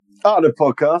Start the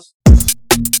podcast.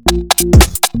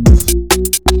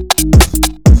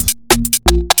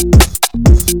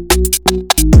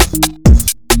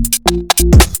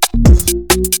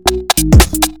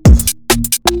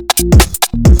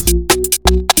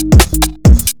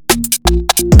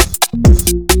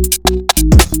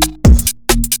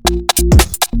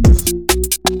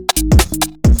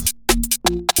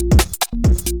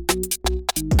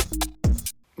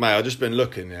 Mate, I've just been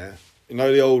looking, yeah. You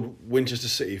know the old Winchester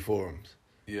City forums?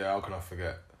 Yeah, how can I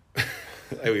forget?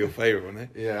 They were your favourite,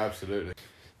 weren't they? Yeah, absolutely.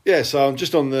 Yeah, so I'm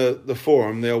just on the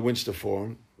forum, the old Winchester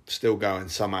forum, still going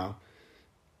somehow.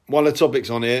 One of the topics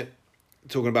on here,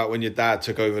 talking about when your dad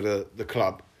took over the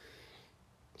club.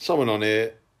 Someone on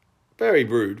here, very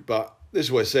rude, but this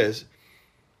is what it says.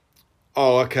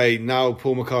 Oh, okay, now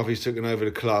Paul McCarthy's taken over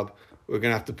the club. We're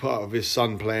going to have to put up with his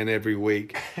son playing every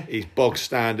week. He's bog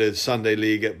standard, Sunday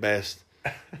league at best.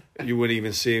 You wouldn't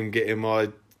even see him get in my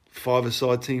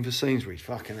five-a-side team for Sainsbury's.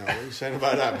 Fucking hell, what are you saying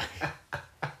about that,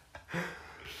 mate?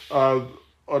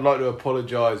 I'd like to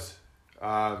apologise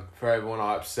for everyone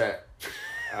I upset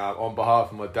on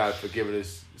behalf of my dad for giving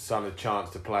his son a chance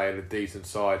to play in a decent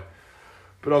side.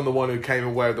 But I'm the one who came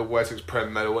away with the Wessex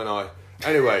Prem medal, wasn't I?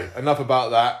 Anyway, enough about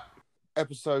that.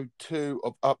 Episode 2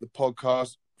 of Up the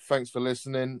Podcast. Thanks for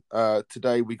listening.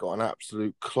 Today we got an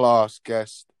absolute class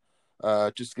guest.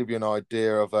 Just to give you an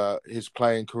idea of his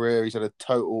playing career, he's had a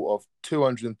total of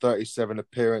 237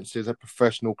 appearances at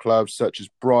professional clubs such as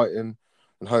Brighton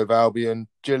and Hove Albion,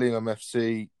 Gillingham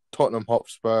FC, Tottenham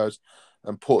Hotspurs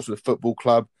and Portsmouth Football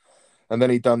Club. And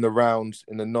then he done the rounds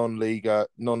in the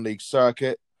non-league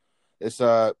circuit. It's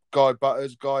Guy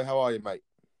Butters. Guy, how are you, mate?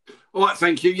 All right,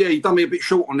 thank you. Yeah, you done me a bit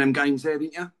short on them games there,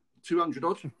 didn't you? 200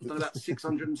 odd. I've done about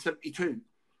 672.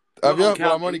 Have you?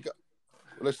 Well, I'm only...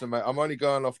 Listen, mate, I'm only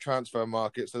going off transfer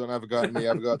market, so don't ever go at me,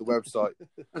 ever go at the website.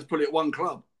 That's probably at one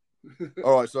club.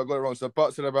 All right, so I got it wrong. So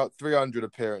Butts had about 300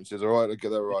 appearances, all right? I'll get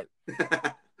that right.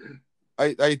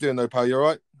 How you doing, though, pal? You all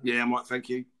right? Yeah, I'm right, thank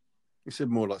you. He said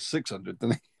more like 600,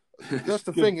 didn't he? That's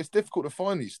the thing. It's difficult to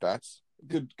find these stats.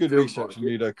 Good research from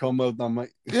you, though, Con. Well done,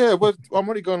 mate. Yeah, well, I'm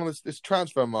already going on this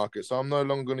transfer market, so I'm no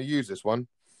longer going to use this one.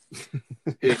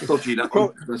 Yeah, it's dodgy, that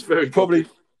one. That's very probably.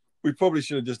 dodgy. We probably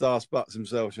should have just asked Butts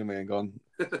himself, shouldn't we, and gone,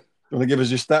 you want to give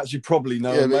us your stats? You probably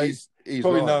know him, mate. He's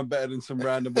probably right. know him better than some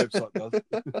random website does.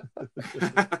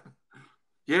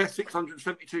 Yeah,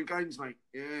 672 games, mate.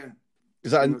 Yeah.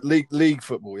 Is that in league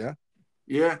football, yeah?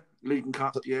 Yeah, League and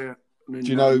Cup, yeah. And then, do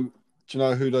you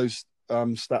know who those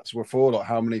stats were for? Like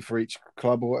how many for each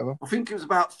club or whatever? I think it was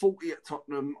about 40 at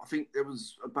Tottenham. I think there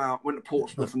was went to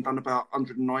Portsmouth and done about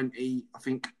 190. I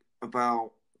think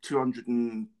about 200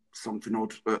 and something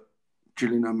odd at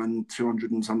Gillingham and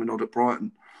 200 and something odd at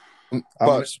Brighton.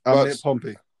 How many at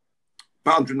Pompey?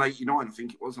 About 189, I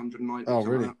think it was 190. Oh,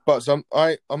 really? Like But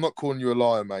I'm not calling you a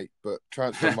liar, mate, but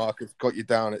transfer market's got you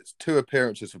down. It's 2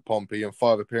 appearances for Pompey and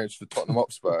 5 appearances for Tottenham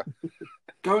Hotspur.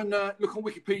 Go and look on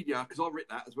Wikipedia, because I read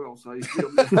that as well. So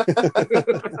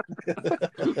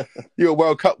You're a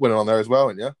World Cup winner on there as well,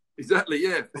 aren't you? Exactly,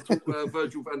 yeah. I took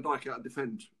Virgil van Dijk out and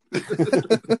defend.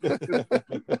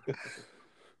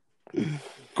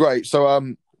 Great.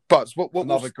 So, Butts, what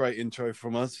Another great intro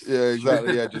from us. Yeah,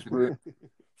 exactly. Yeah, just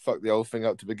fuck the whole thing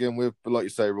up to begin with. But like you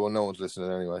say, Ron, no one's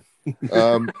listening anyway.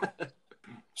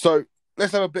 So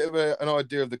let's have a bit of an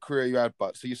idea of the career you had,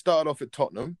 Butts. So you started off at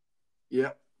Tottenham.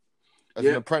 Yeah. As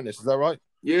an apprentice, is that right?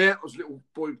 Yeah, I was a little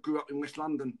boy who grew up in West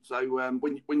London. So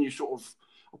when you sort of,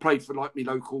 I played for like my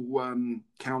local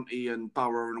county and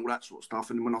borough and all that sort of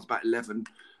stuff. And when I was about 11,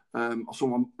 we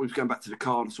was going back to the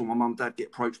car and I saw my mum and dad get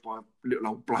approached by a little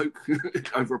old bloke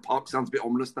over a park. Sounds a bit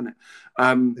ominous, doesn't it?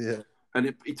 Yeah.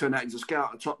 And he turned out he was a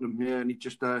scout at Tottenham, yeah, and he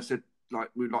just said, like,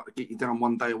 we'd like to get you down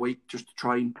one day a week just to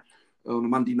train on a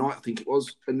Monday night, I think it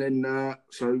was. And then,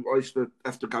 so I used to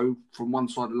have to go from one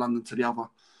side of London to the other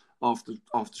after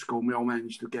school. My old man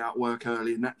used to get out of work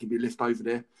early and that could be a lift over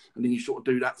there. And then you sort of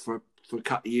do that for a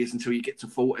couple of years until you get to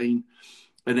 14.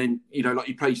 And then, you know, like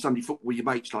you play Sunday football with your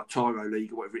mates, like Tyro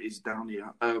League or whatever it is down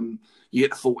here. You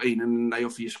get to 14 and they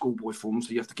offer you schoolboy form.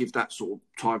 So you have to give that sort of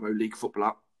Tyro League football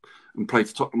up and play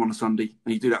for Tottenham on a Sunday.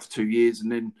 And you do that for 2 years.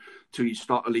 And then till you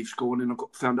start to leave school. And then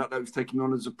found out that was taking me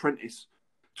on as an apprentice.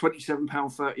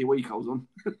 £27.30 a week I was on.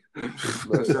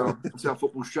 That's how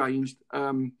football's changed.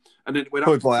 And then it went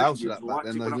up to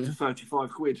went up to 35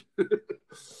 quid.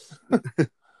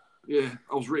 Yeah,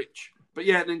 I was rich. But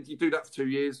yeah, then you do that for 2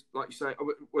 years, like you say.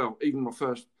 Well, even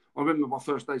I remember my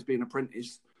first days being an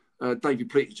apprentice. David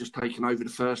Pleat had just taken over the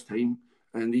first team,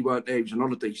 and he weren't there. He was on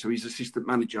holiday, so he's assistant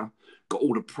manager. Got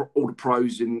all the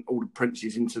pros and all the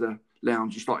apprentices into the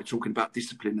lounge and started talking about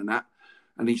discipline and that.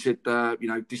 And he said,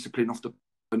 discipline off the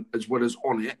as well as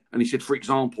on it. And he said, for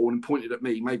example, and pointed at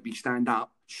me, made me stand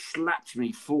up, slapped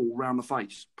me full round the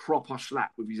face, proper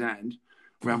slap with his hand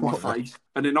round my face.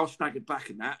 And then I staggered back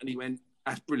in that, and he went,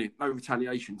 "That's brilliant. No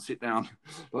retaliation. Sit down."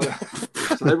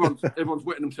 So everyone's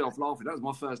wetting themselves laughing. That was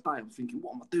my first day. I'm thinking,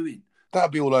 what am I doing?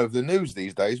 That'd be all over the news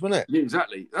these days, wouldn't it? Yeah,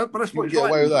 exactly. But that's what you get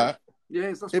away with that. Yeah,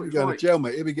 that's He'll what be going to jail,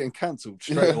 mate. He'll be getting cancelled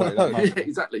straight away. Yeah,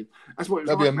 exactly. That's what it was.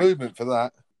 There'll be a movement for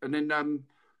that. And then,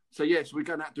 so we're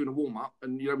going out doing a warm up,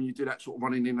 and when you do that sort of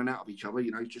running in and out of each other,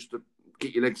 just to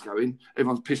get your legs going,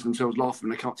 everyone's pissing themselves laughing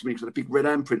when they come up to me because of a big red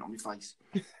handprint on your face.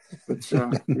 But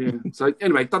yeah. So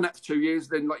anyway, done that for 2 years.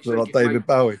 Then, like you said, like David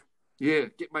Bowie. Yeah,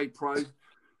 get made pro.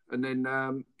 And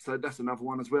then, so that's another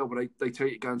one as well. But they tell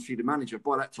you to go and see the manager.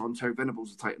 By that time, Terry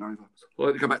Venables had taken over. So I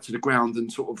had to go back to the ground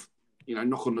and sort of,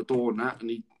 knock on the door and that.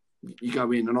 And you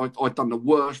go in, and I'd done the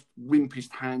worst, wimpest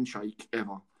handshake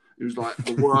ever. It was like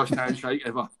the worst handshake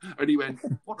ever. And he went,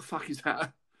 "What the fuck is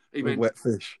that?" He went, "Wet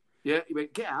fish." Yeah, he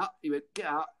went, "Get out." He went, "Get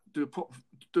out. Do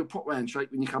a proper handshake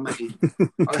when you come back in."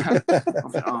 I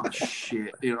thought, oh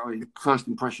shit! First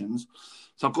impressions.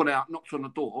 So I've got out, knocked on the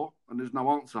door, and there's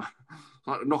no answer.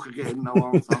 So I had to knock again, no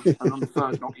answer. And on the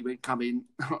third knock, he went, "Come in."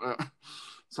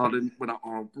 So I then went up,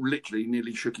 I literally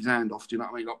nearly shook his hand off. Do you know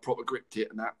what I mean? Like proper gripped it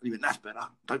and that. And he went, "That's better.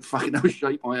 Don't fucking ever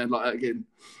shake my hand like that again."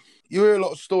 You hear a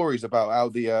lot of stories about how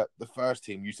the first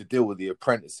team used to deal with the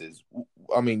apprentices.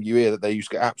 I mean, you hear that they used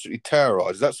to get absolutely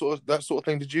terrorised. That sort of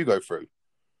thing. Did you go through?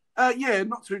 Yeah,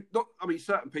 not. I mean,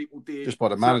 certain people did. Just by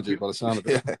the manager, by the sound of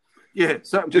it. Yeah,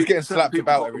 certain just people, getting slapped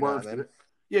about every now and then.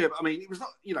 Yeah, but I mean, it was not.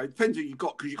 Depends who you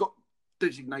got, because you got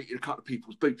designated a couple of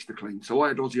people's boots to clean. So I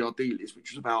had Aussie Ardelis,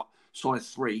 which was about size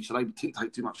 3, so they didn't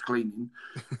take too much cleaning,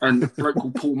 and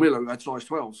local Paul Miller, who had size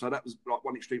 12. So that was like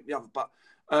one extreme to the other, but.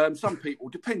 Some people,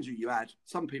 depends who you had.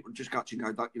 Some people just got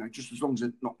and go, just as long as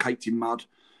they're not caked in mud,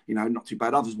 not too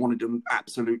bad. Others wanted them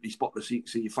absolutely spotless, so you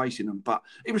see your face in them. But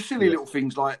it was silly little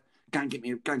things like, go and get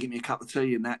me a cup of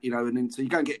tea and that, and then so you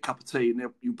go and get a cup of tea and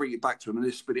you bring it back to them and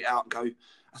they spit it out and go,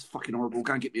 "That's fucking horrible.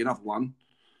 Go and get me another one,"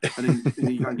 and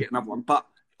then you go and get another one. But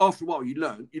after a while, you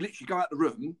learn. You literally go out the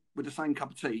room with the same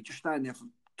cup of tea, just stand there for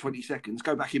 20 seconds,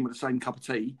 go back in with the same cup of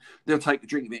tea. They'll take a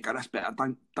drink of it and go, "That's better.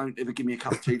 Don't ever give me a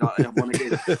cup of tea like the other one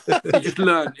again." You just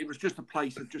learn. It was just a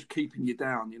place of just keeping you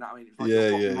down. You know what I mean?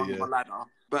 It's like a ladder.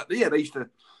 But yeah, they used to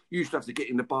have to get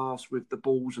in the baths with the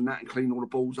balls and that and clean all the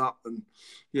balls up and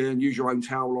and use your own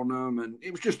towel on them. And it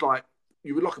was just like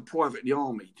you were like a private in the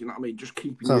army. Do you know what I mean? Just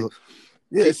keeping you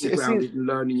grounded and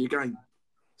learning your game.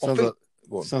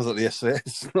 Sounds like the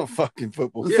SAS, not fucking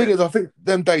football. The thing is, I think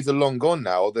them days are long gone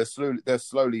now. They're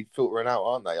slowly filtering out,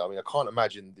 aren't they? I mean, I can't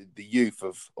imagine the youth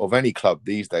of any club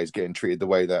these days getting treated the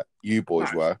way that you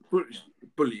boys were. It's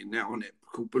bullying now, isn't it?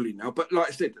 Called bullying now. But like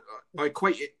I said, I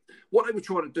equate it. What they were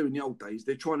trying to do in the old days,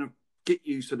 they're trying to get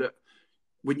you so that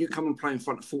when you come and play in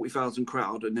front of 40,000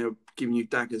 crowd and they're giving you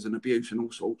daggers and abuse and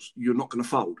all sorts, you're not going to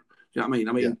fold. Do you know what I mean?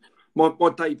 I mean, my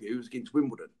debut was against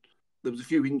Wimbledon. There was a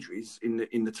few injuries in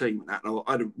the team and that. And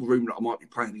I had a rumour that I might be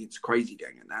playing against Crazy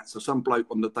Gang and that. So some bloke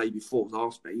on the day before has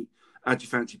asked me, "How do you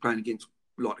fancy playing against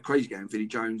like the Crazy Gang, Vinnie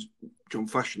Jones, John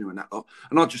Fashanu and that lot?"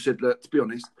 And I just said, "Look, to be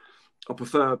honest, I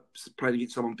prefer playing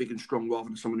against someone big and strong rather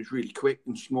than someone who's really quick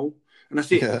and small." And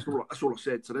that's it. Yeah. That's all I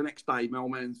said. So the next day,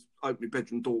 Mailman's opened my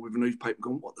bedroom door with a newspaper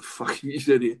going, "What the fuck have you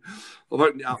said here?" I've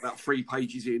opened it up about 3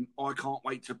 pages in. "I can't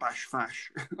wait to bash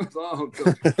Fash." I was like, "Oh,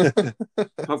 God."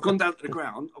 I've gone down to the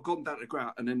ground.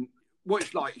 And then what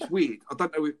it's like, it's weird. I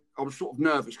don't know. I was sort of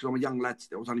nervous because I'm a young lad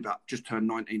still. I was only about just turned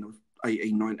 19. I was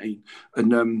 18, 19.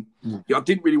 And I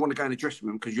didn't really want to go in the dressing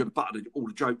room because you're the butt of all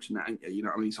the jokes and that, ain't you? You know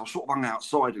what I mean? So I sort of hung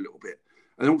outside a little bit.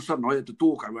 And all of a sudden, I heard the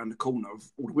door go around the corner of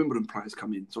all the Wimbledon players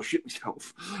come in. So I shit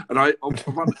myself. And I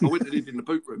went and hid in the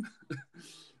boot room.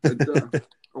 And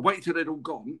I waited till they'd all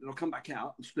gone. And I come back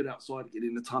out and stood outside again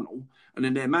in the tunnel. And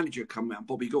then their manager come round,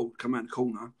 Bobby Gould, come round the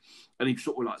corner. And he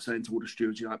sort of like saying to all the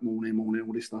stewards, like, morning,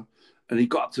 all this stuff. And he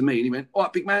got up to me and he went, "All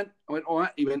right, big man." I went, "All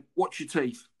right." He went, "Watch your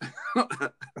teeth." I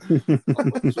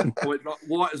went like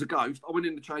white as a ghost. I went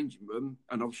in the changing room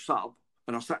and I was sub.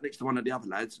 And I sat next to one of the other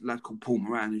lads, a lad called Paul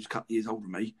Moran, who's a couple of years older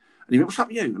than me. And he went, "What's up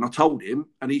with you?" And I told him,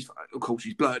 and he's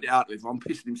blurted it out to everyone,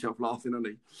 pissing himself laughing, hasn't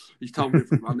he? He's told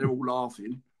everyone, they're all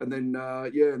laughing. And then,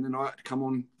 and then I had to come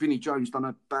on. Vinnie Jones done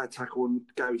a bad tackle on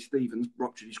Gary Stevens,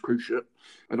 ruptured his cruciate.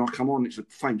 And I come on, it's a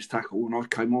famous tackle, and I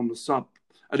came on the sub.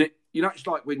 And it's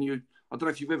like when I don't know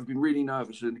if you've ever been really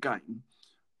nervous in the game.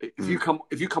 If you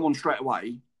come on straight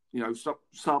away,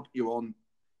 sub, you're on.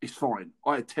 it's fine.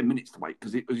 I had 10 minutes to wait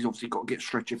because he's obviously got to get a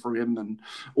stretcher for him and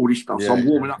all this stuff. Yeah, so I'm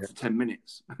warming up for 10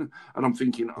 minutes. And I'm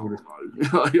thinking, oh, no.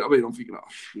 I'm thinking, oh,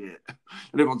 shit.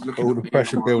 And everyone's looking all at the me.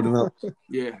 pressure building up.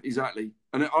 Yeah, exactly.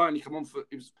 And I only come on for,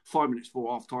 it was 5 minutes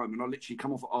before half time. And I literally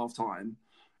come off at half time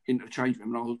into the change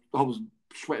room. And I was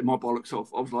sweating my bollocks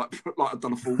off. I was like I'd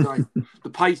done a full game. The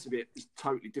pace of it is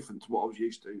totally different to what I was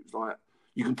used to. It was like,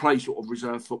 you can play sort of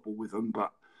reserve football with them,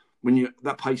 but when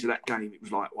that pace of that game, it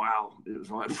was like, wow, it was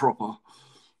like proper.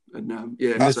 And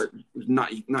so it was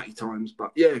nutty times.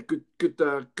 But yeah,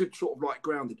 good sort of like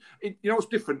grounded. You know what's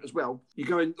different as well? You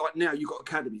go in, like now you've got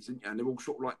academies, haven't you? And they're all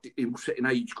sort of like all set in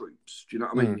age groups. Do you know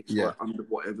what I mean? It's like under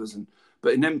whatevers.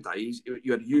 But in them days,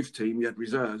 you had a youth team, you had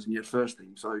reserves, and you had first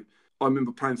team. So I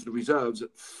remember playing for the reserves at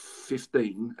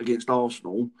 15 against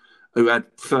Arsenal, who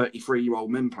had 33-year-old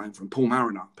men playing from Paul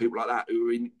Mariner, people like that, who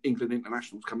were in England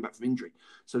internationals coming back from injury.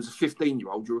 So as a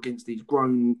 15-year-old, you're against these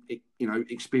grown,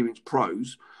 experienced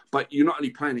pros, but you're not only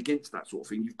playing against that sort of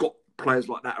thing, you've got players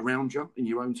like that around you in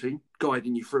your own team,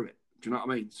 guiding you through it. Do you know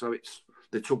what I mean? So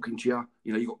they're talking to you.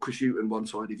 You know, you've got Chris Hughton one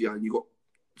side of you, and you've got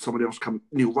somebody else coming,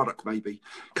 Neil Ruddock maybe,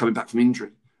 coming back from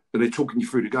injury. And they're talking you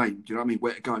through the game. Do you know what I mean?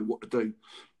 Where to go, what to do.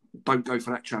 Don't go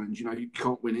for that challenge. You know, you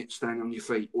can't win it, stand on your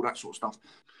feet, all that sort of stuff.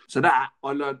 So that,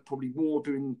 I learned probably more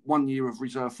doing 1 year of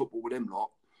reserve football with them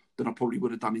lot than I probably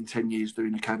would have done in 10 years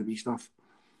doing academy stuff.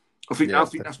 I think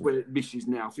that's where it misses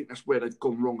now. I think that's where they've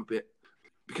gone wrong a bit.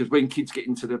 Because when kids get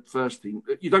into the first team,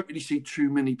 you don't really see too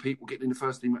many people getting in the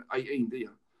first team at 18, do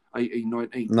you? 18,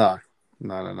 19. No.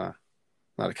 No,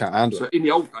 they can't handle it. So in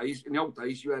the old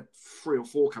days, you had 3 or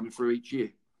 4 coming through each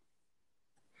year.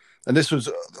 And this was,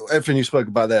 everything you spoke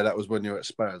about there, that was when you were at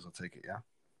Spurs, I take it, yeah?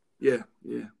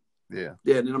 Yeah.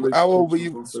 Yeah. And then How old were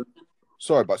you?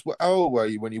 Sorry, Butts. How old were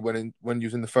you when you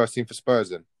was in the first team for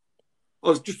Spurs then? I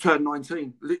was just turned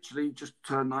 19. Literally just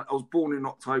turned 19. I was born in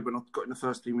October and I got in the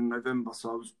first team in November.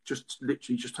 So I was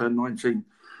literally just turned 19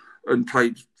 and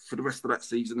played for the rest of that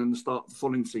season and the start of the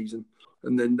following season.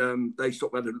 And then they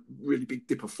sort of had a really big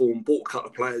dip of form, bought a couple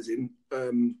of players in.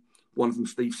 One of them,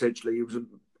 Steve Sedgley, who was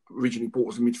originally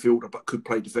bought as a midfielder but could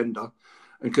play defender.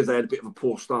 And because they had a bit of a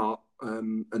poor start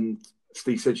and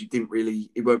Steve Sedgley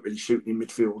he weren't really shooting in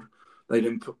midfield. They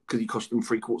then because he cost them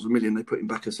 $750,000, they put him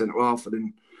back as centre half, and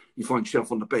then you find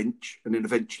yourself on the bench, and then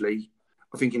eventually,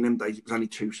 I think in them days it was only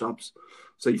 2 subs,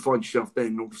 so you find yourself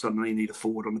then all of a sudden they need a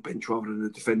forward on the bench rather than a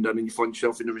defender, and then you find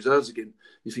yourself in the reserves again.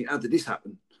 You think, how did this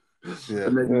happen? Yeah.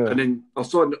 And then I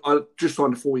just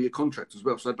signed a 4-year contract as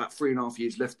well, so I had about 3.5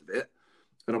 years left of it,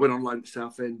 and I went on loan to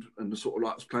Southend, and I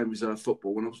was playing reserve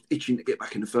football, and I was itching to get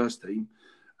back in the first team.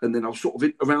 And then I was sort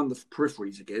of around the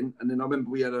peripheries again. And then I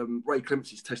remember we had Ray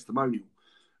Clemency's testimonial.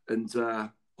 And I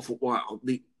thought, right, I'll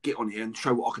get on here and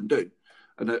show what I can do.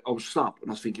 And I was sub. And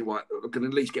I was thinking, right, I can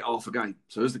at least get half a game.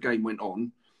 So as the game went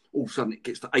on, all of a sudden it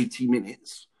gets to 80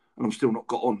 minutes. And I'm still not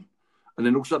got on. And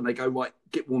then all of a sudden they go, right,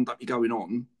 get warmed up, you're going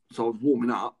on. So I was warming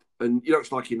up. And,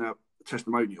 it's like in a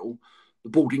testimonial, the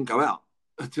ball didn't go out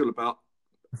until about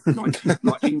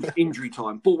 90, injury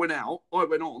time. Ball went out, I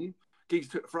went on. Geese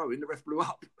took a throw in, the ref blew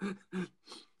up.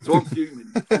 So I'm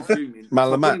fuming. Man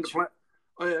of the match.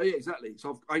 Oh yeah, exactly.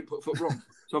 So I ain't put a foot wrong.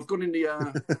 So I've gone in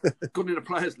the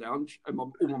players' lounge, and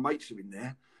all my mates are in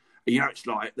there. And, it's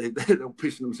like they're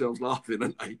pissing themselves laughing,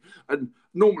 aren't they? And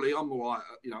normally I'm all right.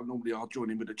 Normally I'll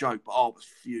join in with a joke, but I was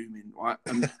fuming, right?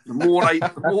 And the more I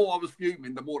was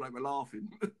fuming, the more they were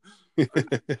laughing. and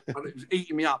it was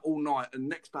eating me up all night. And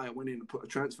next day I went in and put a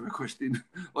transfer request in,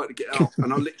 like to get out.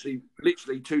 And I literally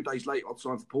 2 days later I'd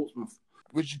signed for Portsmouth.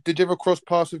 Did you ever cross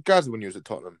paths with Gazza when you was at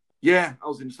Tottenham? Yeah, I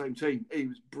was in the same team. He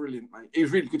was brilliant, mate. He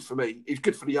was really good for me. He was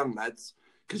good for the young lads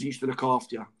because he used to look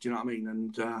after you. Do you know what I mean?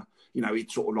 And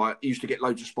he'd sort of he used to get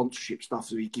loads of sponsorship stuff,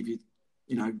 so he'd give you,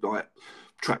 like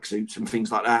tracksuits and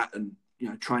things like that, and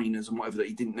trainers and whatever that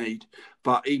he didn't need.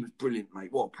 But he was brilliant,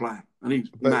 mate. What a player! And he was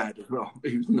mad as well.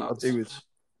 He was nuts.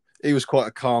 He was quite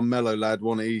a calm, mellow lad,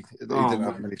 wasn't he? He didn't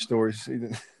have many stories. He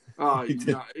didn't.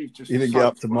 He just he didn't get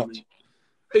up to much.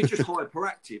 He's just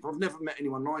hyperactive. I've never met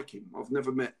anyone like him.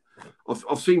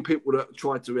 I've seen people that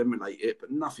tried to emulate it, but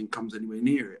nothing comes anywhere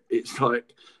near it. It's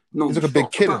like he's like a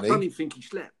big kid, isn't he? I don't even think he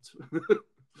slept.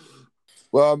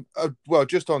 Well,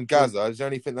 just on Gazza, is there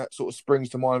anything that sort of springs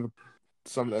to mind of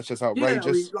something that's just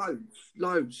outrageous? Yeah,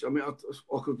 loads. I mean,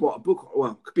 I could write a book.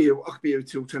 Well, I could be here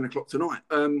till 10 o'clock tonight.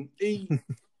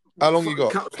 How long you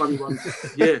got? Cut the funny ones.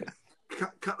 Yeah,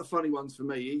 cut the funny ones for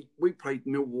me. We played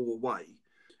Millwall away.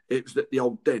 It was at the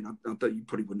old Den. I you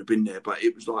probably wouldn't have been there, but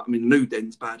it was like, the new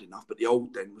Den's bad enough, but the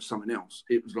old Den was something else.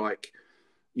 It was like,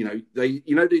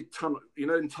 the tunnel,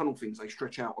 in tunnel things, they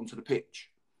stretch out onto the pitch.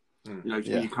 You know,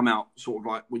 so when you come out, sort of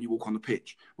like when you walk on the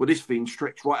pitch. Well, this thing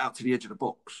stretched right out to the edge of the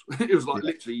box. It was like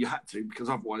literally you had to, because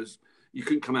otherwise you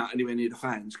couldn't come out anywhere near the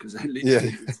fans, because they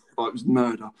literally it was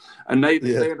murder. And they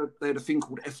had a thing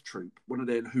called F Troop. One of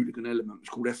their hooligan elements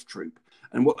called F Troop.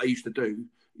 And what they used to do,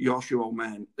 you ask your old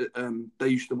man, they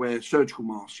used to wear surgical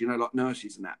masks, you know, like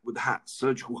nurses and that, with the hats,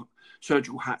 surgical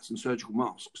hats and surgical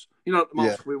masks. You know, like the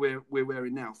masks we're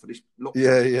wearing now for this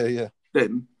lockdown. Yeah.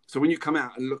 Them. So when you come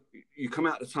out and look, you come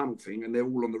out the tunnel thing, and they're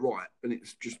all on the right, and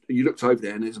it's just, you looked over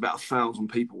there, and there's about 1,000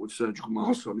 people with surgical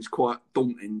masks on. It's quite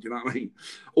daunting, do you know what I mean?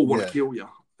 All want to kill you.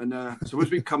 And so as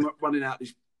we come up running out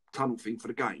this tunnel thing for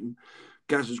the game,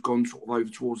 Gaz has gone sort of over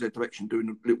towards their direction, doing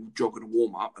a little jog and a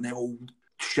warm up, and they're all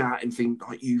shouting things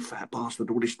like, "You fat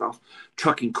bastard," all this stuff,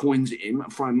 chucking coins at him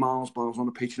and throwing Mars bars on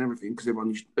the pitch and everything, because everyone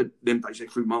used, them days they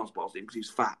threw Mars bars at him because he was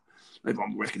fat.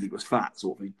 Everyone reckoned he was fat,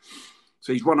 sort of thing.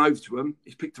 So he's run over to him,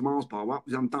 he's picked a Mars bar up,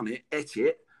 he's undone it, ate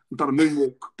it, and done a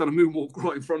moonwalk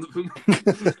right in front of them.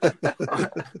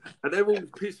 And they're all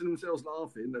pissing themselves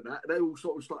laughing at that, and they all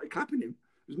sort of started clapping him.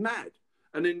 It was mad.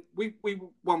 And then we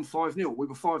won 5-0. We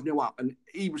were 5-0 up, and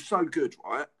he was so good,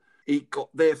 right? He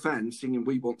got their fans singing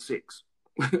 "We Want Six."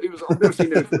 It was, I've never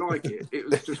seen anything like it. It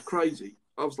was just crazy.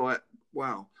 I was like,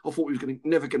 wow. I thought we was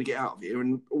never going to get out of here,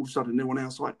 and all of a sudden, no one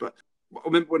outside. But I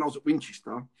remember when I was at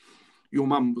Winchester, your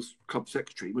mum was club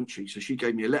secretary, wasn't she? So she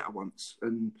gave me a letter once,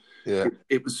 and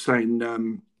it was saying,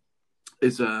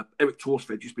 there's Erik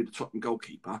Thorsved used to be the Tottenham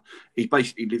goalkeeper. He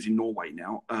basically lives in Norway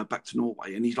now, back to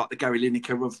Norway, and he's like the Gary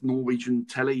Lineker of Norwegian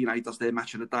telly. You know, he does their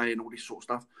match of the day and all this sort of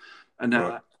stuff. And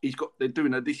they're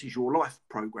doing a "This Is Your Life"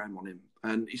 program on him,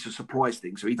 and it's a surprise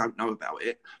thing, so he don't know about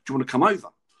it. Do you want to come over?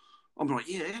 I'm like,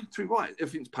 yeah, too right.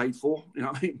 Everything's paid for. You know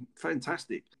what I mean?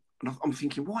 Fantastic. And I'm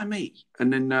thinking, why me?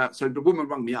 And then, so the woman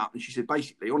rang me up, and she said,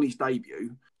 basically, on his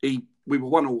debut, we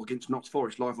were 1-1 against Notts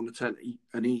Forest live on the telly,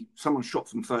 and someone shot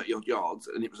from 30-odd yards,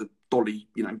 and it was a dolly,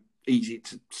 you know, easy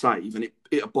to save, and it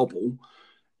hit a bobble.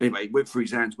 Anyway, went through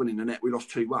his hands, went in the net, we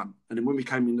lost 2-1. And then when we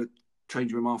came in the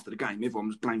changing room after the game, everyone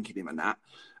was blanking him and that.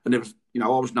 And there was, you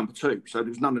know, I was number 2, so there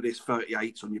was none of this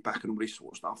 38s on your back and all this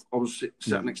sort of stuff. I was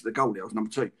sat next to the goalie, I was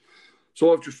number 2.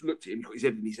 So I've just looked at him, he's got his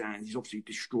head in his hands, he's obviously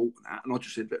distraught and that. And I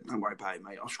just said, "Look, don't worry about it,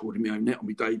 mate. I scored in my own net on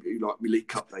my debut, like my League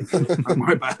Cup debut. Don't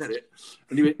worry about it."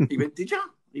 And he went, "Did you?"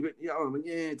 He went, "Yeah." I went,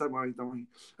 "Yeah, don't worry."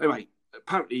 Anyway,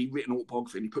 apparently he'd written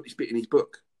autobiography, and he put this bit in his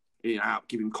book, you know,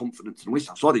 give him confidence and all this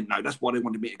stuff. So I didn't know. That's why they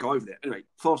wanted me to go over there. Anyway,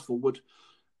 fast forward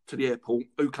to the airport.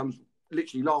 Who comes,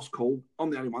 literally last call,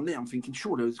 I'm the only one there. I'm thinking,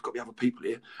 surely there's got to be other people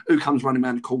here. Who comes running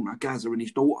around the corner? Gazza and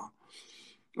his daughter.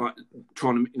 Like,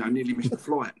 trying to, you know, nearly miss the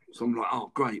flight. So I'm like,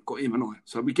 oh, great, got him and I.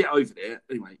 So we get over there.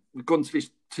 Anyway, we've gone to this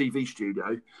TV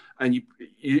studio, and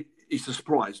it's a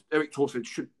surprise. Erik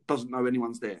Thorsved doesn't know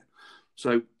anyone's there.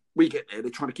 So we get there,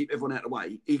 they're trying to keep everyone out of the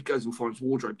way. He goes and finds the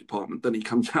wardrobe department, then he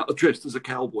comes out dressed as a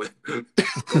cowboy.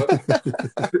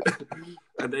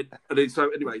 and then so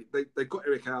anyway, they've got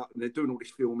Erik out, and they're doing all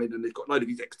this filming, and they've got a load of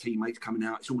his ex-teammates coming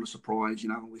out. It's all a surprise, you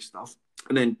know, all this stuff.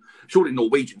 And then it's all in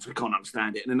Norwegian, so we can't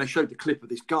understand it. And then they showed the clip of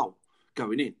this goal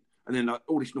going in. And then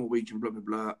all this Norwegian, blah, blah,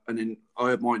 blah. And then I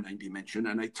heard my name being mentioned,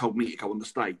 and they told me to go on the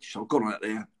stage. So I've gone out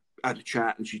there, had a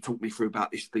chat, and she talked me through about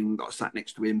this thing that I sat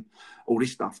next to him, all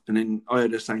this stuff. And then I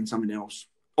heard her saying something else,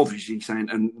 obviously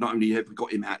saying, and not only have we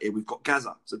got him out here, we've got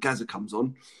Gazza. So Gazza comes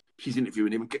on, she's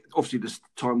interviewing him. And obviously this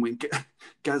time when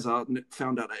Gazza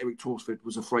found out that Erik Thorsved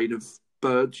was afraid of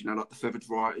birds, you know, like the feathered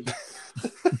variety.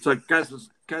 So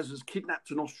Gazza's kidnapped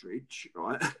an ostrich,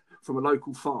 right, from a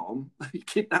local farm. He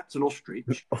kidnapped an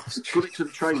ostrich, got it to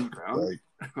the training ground,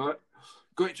 right?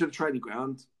 Got it to the training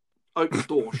ground, opened the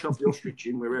door, shoved the ostrich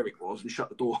in where Erik was, and shut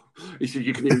the door. He said,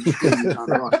 "You can hear him screaming down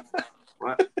the line."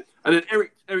 Right? And then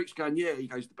Eric's going, "Yeah," he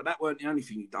goes, "but that weren't the only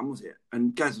thing he'd done, was it?"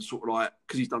 And Gaz is sort of like,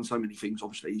 because he's done so many things,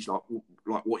 obviously, he's like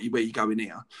where you going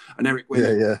here? And Erik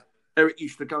went, Erik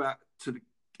used to go out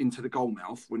into the goal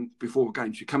mouth before a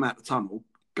game. So he'd come out the tunnel,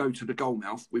 go to the goal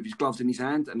mouth with his gloves in his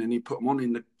hand, and then he'd put them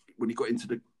on when he got into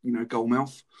the, you know, goal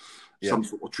mouth. Some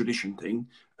sort of tradition thing.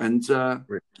 And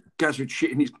Gaz would shit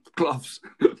in his gloves.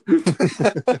 He'd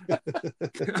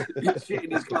shit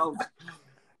in his gloves.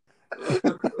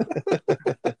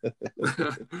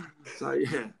 So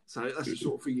that's the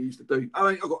sort of thing he used to do.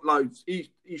 I got loads.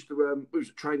 He used to, we was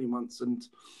at training once, and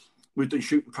we were doing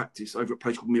shooting practice over at a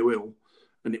place called Mill Hill,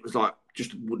 and it was like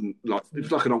just wooden, like it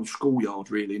was like an old schoolyard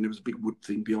really, and there was a big wood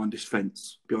thing behind this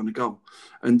fence behind the goal,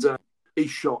 and he's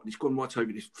shot and he's gone right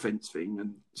over this fence thing,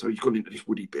 and so he's gone into this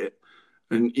woody bit,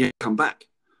 and he ain't come back.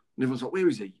 And everyone's like, "Where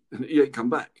is he?" And he ain't come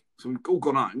back. So we've all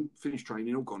gone home, finished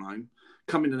training, all gone home.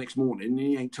 Come in the next morning, and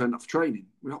he ain't turned up for training.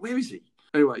 We're like, "Where is he?"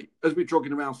 Anyway, as we're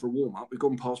jogging around for a warm-up, we've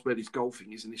gone past where this goal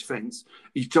thing is in this fence.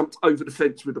 He's jumped over the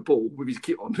fence with the ball with his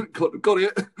kit on. got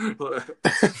it.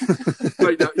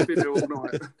 Made out he's been there all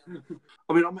night.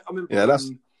 I remember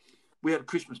we had a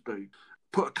Christmas do.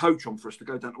 Put a coach on for us to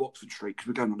go down to Oxford Street because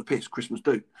we're going on the piss, Christmas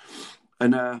do.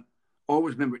 And I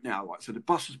always remember it now. Like, so the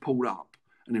bus has pulled up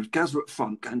and there was Gazza at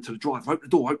front going to the driver, open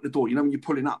the door. You know, when you're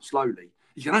pulling up slowly,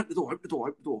 he's going, open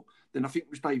the door. Then I think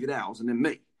it was David Howes and then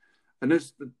me. And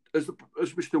as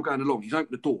we're still going along, he's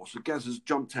opened the door. So Gaz has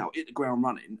jumped out, hit the ground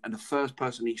running, and the first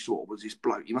person he saw was this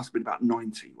bloke. He must have been about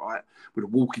 90, right? With a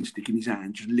walking stick in his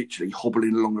hand, just literally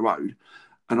hobbling along the road.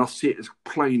 And I see it as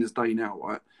plain as day now,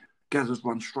 right? Gaz has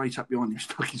run straight up behind him,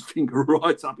 stuck his finger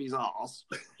right up his arse.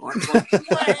 Right up his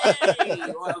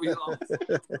arse.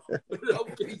 The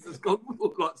old geezer's gone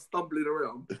like stumbling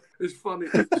around. It's funny.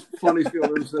 It's the funniest thing I've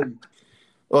ever seen.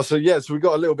 Oh, so we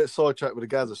got a little bit sidetracked with the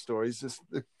Gazza stories. Just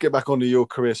get back onto your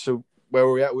career. So where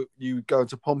were we at? You going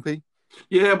to Pompey?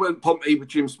 Yeah, I went to Pompey with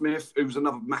Jim Smith, who was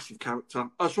another massive character.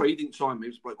 Oh, sorry, he didn't sign me.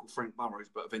 It was a bloke called Frank Burrows,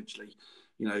 but eventually,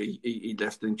 you know, he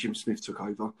left and Jim Smith took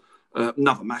over.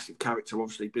 Another massive character,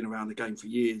 obviously, been around the game for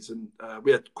years, and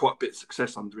we had quite a bit of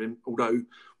success under him, although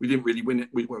we didn't really win it.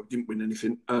 We didn't win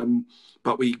anything,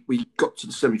 but we got to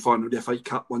the semi-final of the FA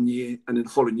Cup one year, and then the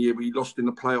following year we lost in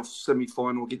the playoff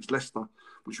semi-final against Leicester,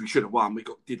 which we should have won. We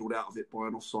got diddled out of it by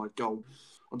an offside goal.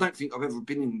 I don't think I've ever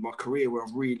been in my career where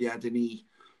I've really had any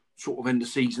sort of end of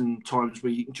season times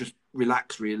where you can just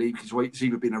relax, really, because it's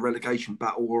either been a relegation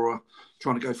battle or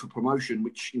trying to go for promotion,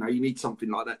 which, you know, you need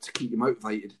something like that to keep you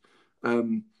motivated.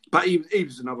 But he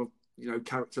was another, you know,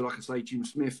 character, like I say, Jim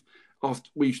Smith. After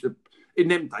we used to, in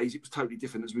them days, it was totally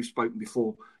different, as we've spoken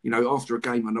before. You know, after a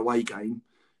game, an away game,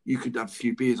 you could have a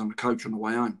few beers on the coach on the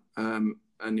way home.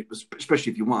 And it was,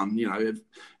 especially if you won, you know, if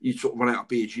you sort of run out of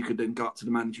beers, you could then go up to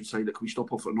the manager and say, look, can we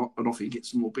stop off and offer you get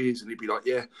some more beers? And he'd be like,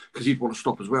 yeah, because he'd want to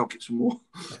stop as well, get some more.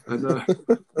 And,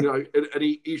 you know, and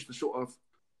he used to sort of,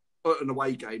 at an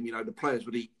away game, you know, the players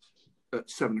would eat at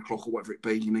 7 o'clock or whatever it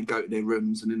be, and then go to their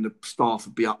rooms, and then the staff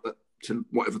would be up to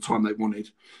whatever time they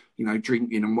wanted, you know,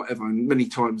 drinking and whatever. And many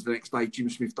times the next day, Jim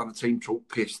Smith done a team talk,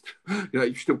 pissed. You know,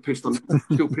 he's still pissed from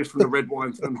the red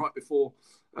wine from the night before.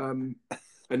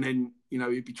 And then, you know,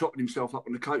 he'd be chopping himself up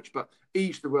on the coach. But he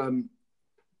used to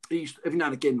every now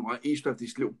and again, right, he used to have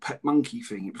this little pet monkey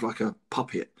thing. It was like a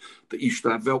puppet that used to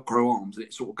have Velcro arms, and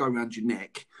it sort of go around your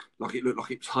neck, like it looked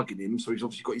like it was hugging him. So he's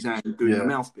obviously got his hand doing the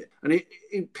mouth bit. And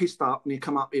he pissed up, and he'd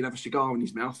come up, he'd have a cigar in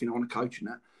his mouth, you know, on a coach and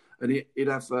that. And he'd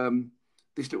have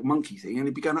this little monkey thing, and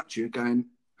he'd be going up to you, going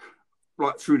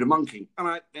right through the monkey. All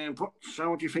right, so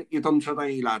what do you think you've done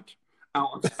today, lad?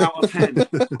 Out of 10. I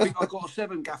think I got a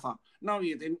 7, Gaffer. No,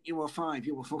 you didn't. You were 5.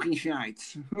 You were fucking shite.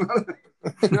 Through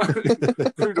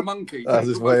the monkey. That's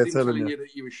his way of telling you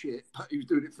that you were shit, but he was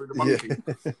doing it through the monkey.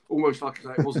 Yeah. Almost like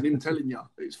it wasn't him telling you.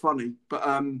 It's funny.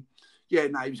 But, he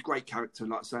was a great character,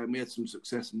 like I say, and we had some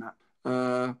success in that.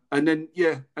 And then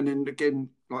again,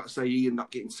 like I say, he ended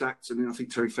up getting sacked, and then I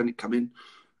think Terry Fenwick come in,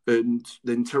 and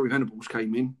then Terry Venables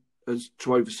came in as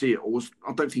to oversee it.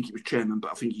 I don't think he was chairman,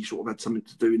 but I think he sort of had something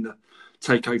to do in the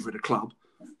takeover of the club.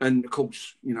 And of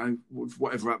course, you know,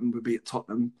 whatever happened would be at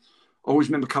Tottenham. I always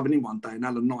remember coming in one day and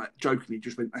Alan Knight jokingly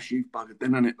just went, "That's you buggered,"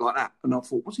 then, and it like that. And I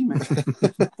thought, what's he mean?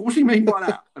 What's he mean by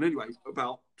that? And anyway,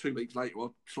 about 2 weeks later, I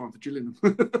signed for Gillingham.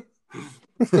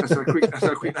 That's how quick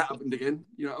that happened again.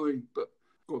 You know what I mean? But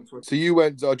go on, sorry. So you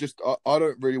went. I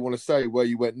don't really want to say where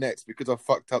you went next because I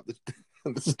fucked up the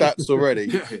stats already.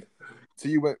 Yeah. So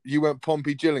you went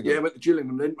Pompey Gillingham. Yeah, I went to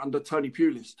Gillingham then under Tony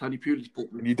Pulis. Tony Pulis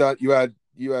bought me. And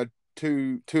you had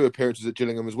two appearances at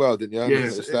Gillingham as well, didn't you? Yeah.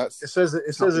 It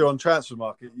says here on Transfer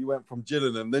Market you went from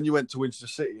Gillingham, then you went to Winchester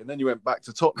City, and then you went back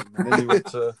to Tottenham, and then you went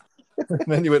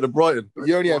to Brighton.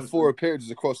 You only had 4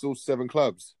 appearances across all 7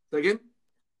 clubs. Say again?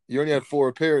 You only had 4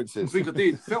 appearances. I think I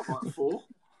did. Felt like 4.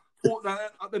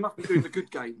 They must be doing the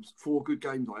good games. 4 good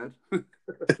games I had.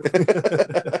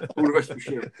 All the rest was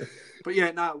shit. But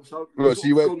yeah, no. So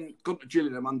gone to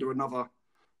Gillingham under another,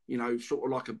 you know, sort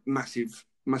of like a massive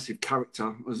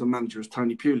character as a manager as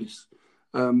Tony Pulis.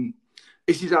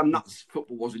 This is how nuts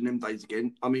football was in them days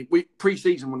again. I mean,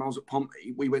 pre-season when I was at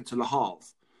Pompey, we went to Le Havre,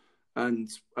 and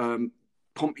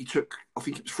Pompey took, I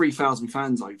think it was 3,000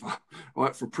 fans over,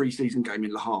 right, for a pre-season game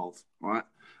in Le Havre, right,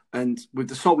 and with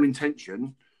the sole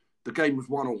intention. The game was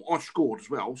 1-1. I scored as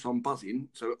well, so I'm buzzing.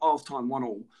 So at half-time,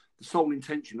 1-1, the sole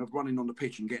intention of running on the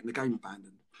pitch and getting the game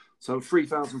abandoned. So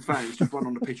 3,000 fans just run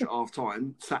on the pitch at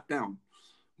half-time, sat down.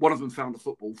 One of them found a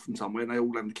football from somewhere, and they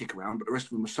all having a kick around, but the rest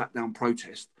of them were sat down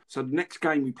protest. So the next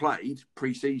game we played,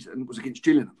 pre-season, was against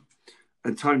Gillingham.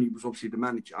 And Tony was obviously the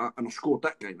manager, and I scored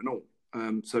that game and all.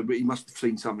 So he must have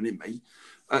seen something in me.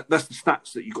 That's the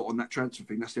stats that you got on that transfer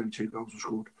thing. That's the only 2 goals I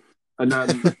scored. And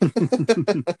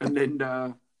and then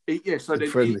I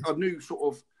knew sort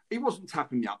of he wasn't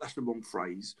tapping me up. That's the wrong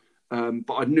phrase.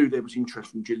 But I knew there was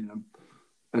interest from Gillingham.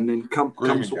 And then come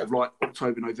sort of like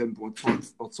October, November,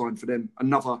 I'd sign for them.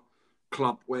 Another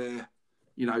club where,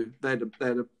 you know, they had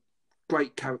a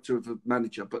great character of a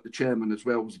manager, but the chairman as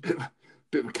well was a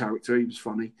bit of a character. He was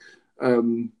funny.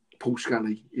 Paul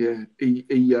Scally, yeah, he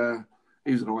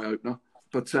was an eye opener.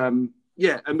 But and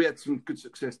we had some good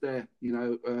success there. You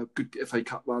know, good FA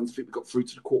Cup runs. I think we got through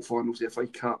to the quarterfinals, the FA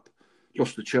Cup.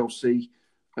 Lost to Chelsea.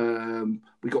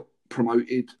 We got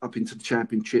promoted up into the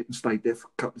Championship and stayed there for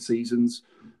a couple of seasons.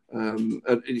 And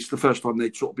it's the first time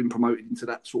they'd sort of been promoted into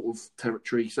that sort of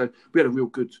territory. So we had a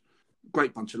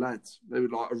great bunch of lads. They were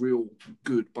like a real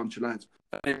good bunch of lads.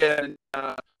 And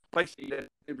basically,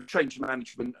 it was change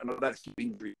management and I'd had a few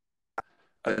injuries.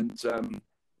 And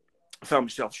I found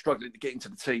myself struggling to get into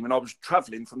the team. And I was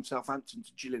travelling from Southampton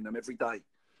to Gillingham every day,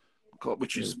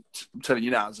 which is, I'm telling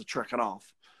you now, is a trek and a half.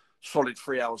 Solid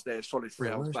 3 hours there, solid 3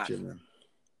 hours back.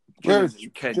 Where is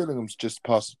Gillingham's just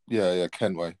past?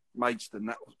 Kent way. Maidstone,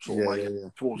 that sort of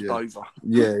way towards Dover.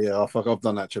 I've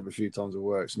done that trip a few times at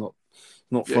work. It's not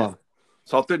fun.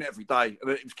 So I was doing it every day,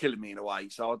 and it was killing me in a way.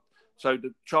 So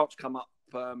the chance come up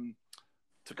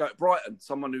to go to Brighton.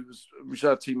 Someone who was a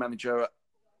reserve team manager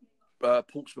at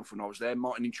Portsmouth when I was there,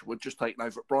 Martin Inchwood, just taken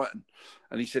over at Brighton,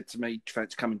 and he said to me, "Do you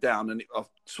fancy coming down?" And I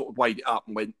sort of weighed it up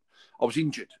and went, I was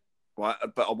injured. Right,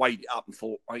 but I weighed it up and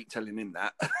thought, I ain't telling him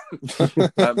that.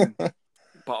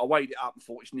 But I weighed it up and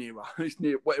thought, it's nearer. It's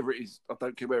near, whatever it is, I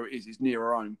don't care where it is, it's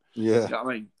nearer home. Yeah. You know what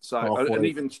I mean? So, and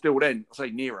even still then, I say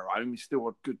nearer home, it's still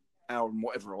a good hour and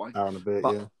whatever away. Hour and a bit,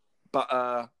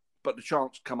 But the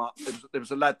chance come up, there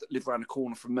was a lad that lived around the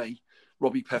corner from me,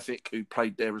 Robbie Pethick, who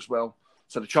played there as well.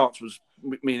 So the chance was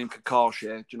me and him could car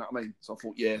share, do you know what I mean? So I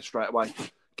thought, yeah, straight away,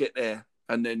 get there.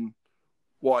 And then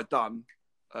what I'd done,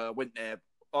 went there.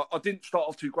 I didn't start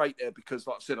off too great there because,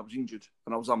 like I said, I was injured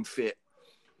and I was unfit.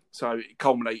 So it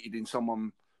culminated in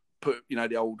someone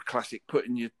the old classic,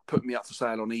 putting me up for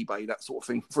sale on eBay, that sort of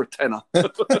thing, for a tenner.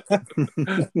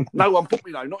 No one put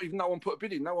me, no one put a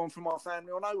bid in. No one from my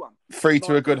family or no one. Free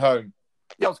to a good home.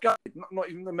 Yeah, I was going. Not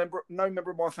even no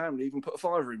member of my family even put a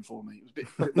fiver in for me. It was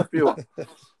a bit pure.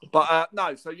 But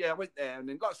no, so yeah, I went there and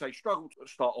then, like I say, struggled to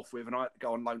start off with, and I had to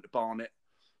go on loan to Barnet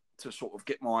to sort of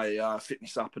get my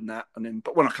fitness up and that. And then,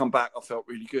 but when I come back, I felt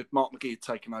really good. Mark McGee had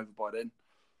taken over by then.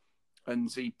 And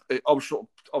I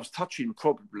was touching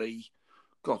probably,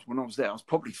 when I was there, I was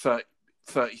probably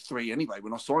 33 anyway,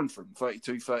 when I signed for him,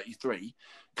 32, 33,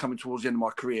 coming towards the end of my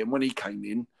career. And when he came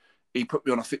in, he put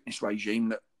me on a fitness regime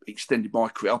that extended my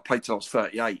career. I played till I was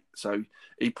 38. So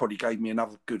he probably gave me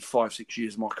another good 5-6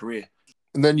 years of my career.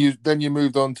 And then you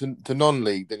moved on to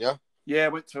non-league, didn't you? Yeah, I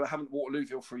went to Hammond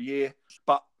Waterlooville for a year.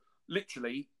 But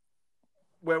literally,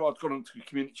 where I'd gone into the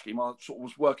community scheme, I sort of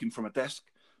was working from a desk.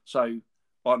 So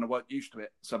I weren't used to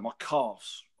it. So my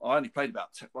calves, I only played I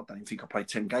don't even think I played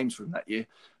 10 games for him that year.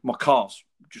 My calves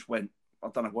just went, I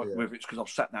don't know whether it's because I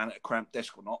was sat down at a cramped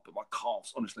desk or not, but my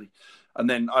calves, honestly. And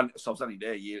then I was only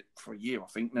there for a year, I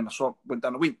think. And then I went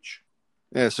down a winch.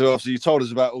 Yeah, so obviously you told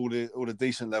us about all the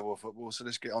decent level of football. So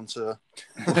let's get on to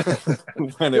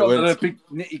when it went. The big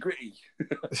nitty gritty.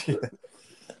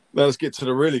 Now let's get to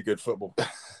the really good football.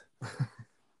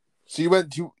 So you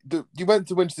went to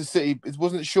Winchester City.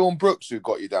 Wasn't it Sean Brooks who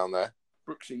got you down there?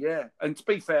 Brooksy, yeah. And to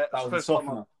be fair, that's the first time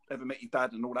I ever met your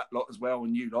dad and all that lot as well,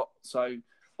 and you lot. So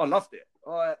I loved it.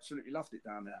 I absolutely loved it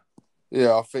down there.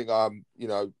 Yeah, I think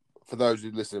for those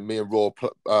who listen, me and Raw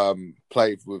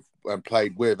played with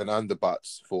and under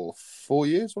Butts for 4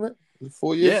 years, wasn't it?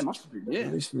 4 years? Yeah, it must have been,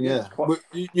 yeah.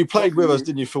 You played with us,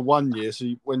 didn't you, for 1 year? So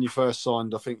when you first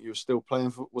signed, I think you were still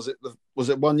playing for. Was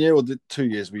it 1 year or 2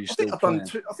 years? Were you still playing? I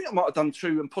think I might have done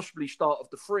 2 and possibly start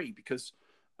of the 3 because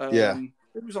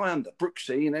who was I under?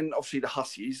 Brooksy, and then obviously the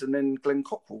Hussies, and then Glenn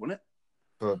Cockrell, wasn't it?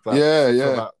 For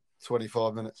about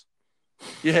 25 minutes.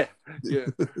 Yeah.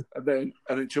 and then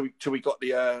till we got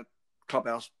the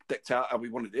clubhouse decked out how we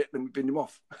wanted it, then we binned him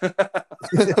off. I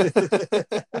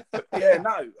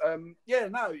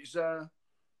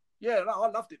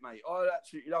loved it, mate. I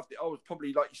absolutely loved it. I was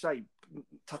probably, like you say,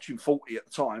 touching 40 at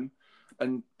the time,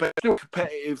 but still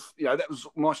competitive. That was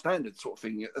my standard sort of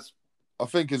thing. I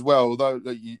think as well, although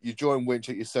you joined Winch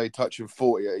at, you say, touching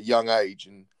 40 at a young age,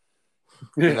 and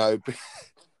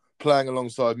playing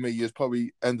alongside me, you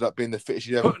probably ended up being the fittest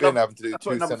you've ever been, having to do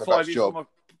 2 centre-backs job.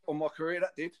 On my career,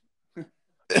 that did.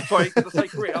 Sorry, did I say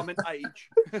career? I meant age.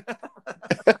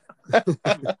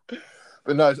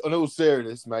 But no, on all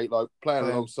seriousness, mate, like playing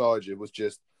alongside you was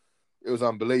just it was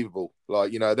unbelievable.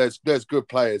 Like, you know, there's good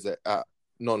players at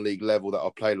non-league level that I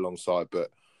played alongside,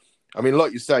 but I mean,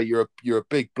 like you say, you're a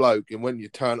big bloke, and when you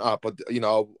turn up, I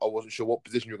wasn't sure what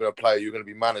position you were going to play. You were going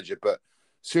to be manager, but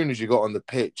as soon as you got on the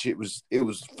pitch, it was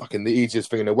fucking the easiest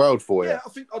thing in the world for you. Yeah, I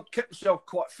think I'd kept myself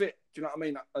quite fit. Do you know what I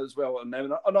mean? As well, and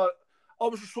I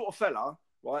was the sort of fella,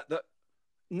 right, that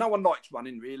no one likes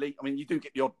running, really. I mean, you do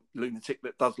get the odd lunatic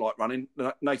that does like running.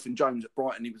 Nathan Jones at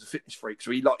Brighton, he was a fitness freak.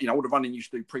 So he all the running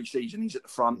used to do pre-season, he's at the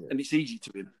front, and it's easy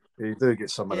to him. You do get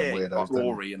some of them weirdos. Like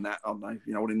Rory and that, I don't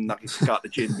know, all them nuggets to go at the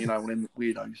gym, all them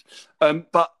weirdos.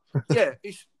 But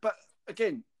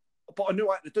again, I knew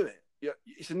I had to do it. Yeah,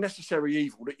 it's a necessary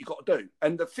evil that you've got to do.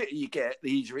 And the fitter you get, the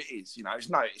easier it is. It's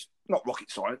not rocket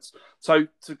science. So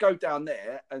to go down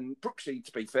there, and Brooksy,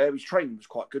 to be fair, his training was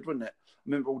quite good, wasn't it? I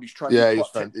remember all his training. Yeah, it's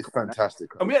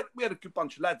fantastic. And we had a good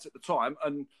bunch of lads at the time.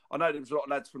 And I know there was a lot of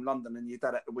lads from London, and your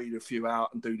dad had to wheel a few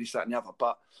out and do this, that, and the other.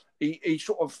 But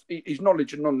his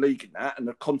knowledge of non-league and that, and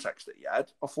the contacts that he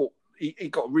had, I thought he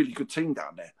got a really good team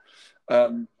down there.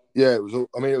 Yeah, it was.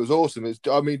 I mean, it was awesome. I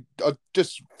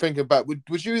just thinking back.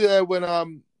 Was you there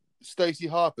when Stacey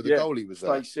Harper, the goalie, was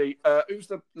there? Stacey, who's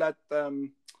the lad?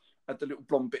 Had the little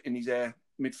blonde bit in his hair,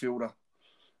 midfielder.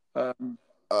 Not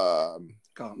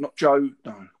Joe. No,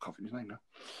 I can't think his name now.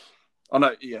 I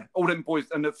know. Yeah, all them boys,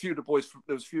 and a few of the boys.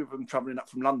 There was a few of them travelling up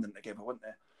from London together, weren't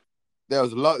there? There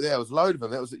was a lot. There was a load of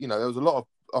them. There was a lot of.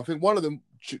 I think one of them,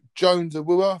 Jones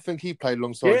Awuah, I think he played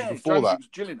alongside you before Jones, that. Was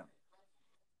Gillingham.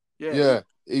 Yeah.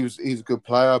 He's a good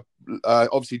player.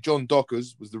 Obviously, John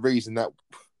Dockers was the reason that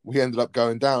we ended up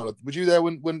going down. Was you there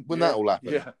when that all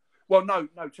happened? Yeah. Well, no,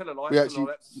 tell a lie. That's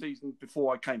the season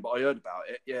before I came, but I heard about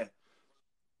it. Yeah.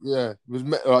 Yeah, it was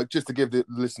like, just to give the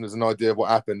listeners an idea of what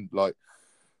happened. Like,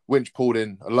 Winch pulled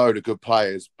in a load of good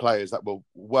players that were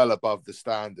well above the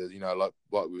standard. Like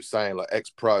we were saying, like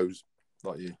ex-pros,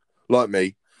 like you, like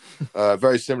me,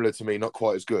 very similar to me, not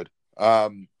quite as good.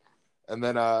 And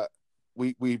then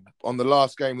we on the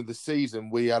last game of the season,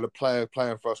 we had a player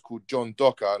playing for us called John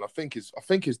Docker, and I think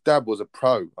his dad was a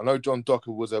pro. I know John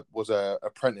Docker was a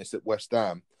apprentice at West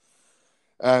Ham.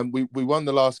 We won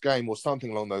the last game or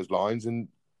something along those lines, and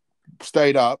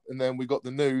stayed up. And then we got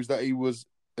the news that he was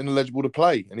ineligible to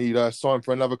play, and he'd signed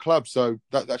for another club. So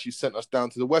that actually sent us down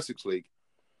to the Wessex League.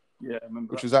 Yeah, I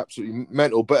remember. Which was absolutely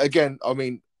mental. But again, I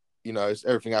mean,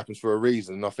 everything happens for a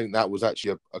reason. And I think that was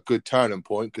actually a good turning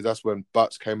point, because that's when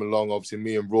Butts came along. Obviously,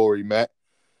 me and Rory met,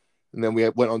 and then we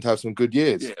went on to have some good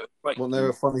years. Yeah, right. Wasn't there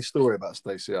a funny story about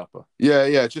Stacey Harper?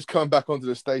 Yeah. Just coming back onto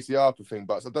the Stacey Harper thing,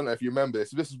 Butts. I don't know if you remember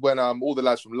this. This is when all the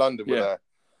lads from London were there,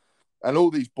 and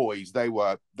all these boys, they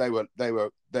were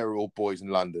all boys in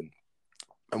London.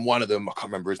 And one of them, I can't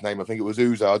remember his name. I think it was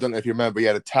Uzo. I don't know if you remember. He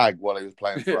had a tag while he was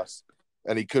playing for us.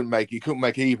 And he couldn't make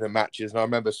evening matches. And I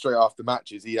remember straight after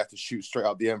matches, he had to shoot straight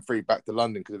up the M3 back to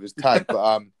London because of his tag.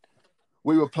 But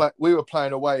we were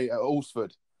playing away at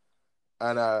Alsford,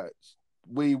 and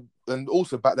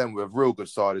also back then we were a real good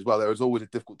side as well. There was always a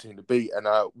difficult team to beat, and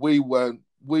it was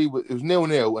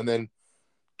 0-0, and then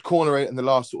corner in the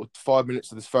last sort of 5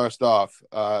 minutes of this first half.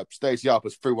 Stacey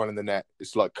Harper's threw one in the net.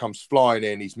 It's like comes flying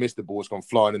in. He's missed the ball. It's gone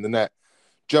flying in the net.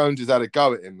 Jones has had a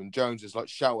go at him, and Jones is like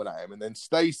shouting at him, and then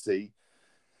Stacey.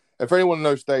 If anyone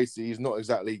knows Stacey, he's not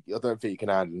exactly. I don't think he can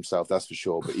handle himself. That's for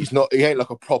sure. But he's not. He ain't like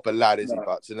a proper lad, is he?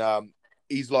 Butts? And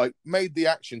he's like made the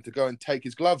action to go and take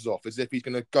his gloves off as if he's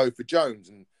going to go for Jones.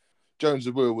 And Jones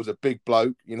was a big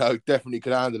bloke, definitely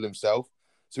could handle himself.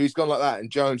 So he's gone like that.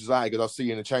 And Jones is like, "I'll see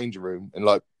you in the changing room." And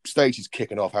like Stacey's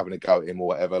kicking off, having a go at him or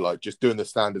whatever, like just doing the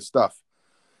standard stuff.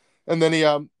 And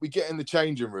then we get in the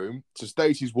changing room. So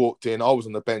Stacey's walked in. I was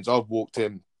on the bench. I've walked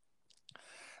in.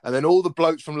 And then all the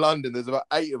blokes from London, there's about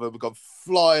 8 of them, have gone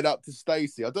flying up to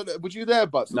Stacey. I don't know, was you there,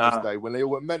 Butts, on this day when they all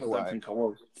went mental? I don't think I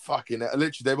was. Fucking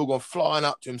literally, they've all gone flying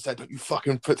up to him, saying, "Don't you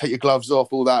fucking take your gloves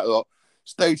off," all that lot.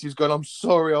 Stacey's gone, "I'm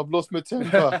sorry, I've lost my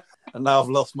temper." And now I've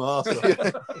lost my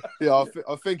arsehole.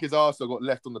 I think his arsehole got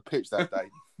left on the pitch that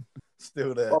day.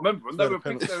 Still there. I remember them. They were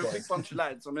a big bunch of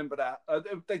lads. I remember that.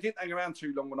 They didn't hang around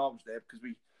too long when I was there, because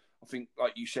I think,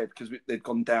 like you said, because they'd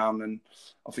gone down, and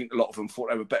I think a lot of them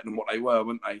thought they were better than what they were,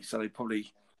 weren't they? So they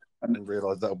probably didn't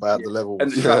realise that about the level.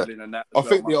 And the travelling and that. I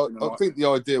think the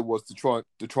idea was to try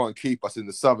and keep us in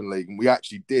the Southern League, and we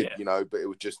actually did, but it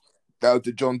was just that was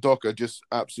the John Docker just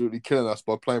absolutely killing us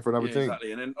by playing for another team.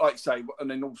 Exactly, and then like you say, and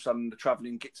then all of a sudden the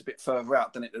travelling gets a bit further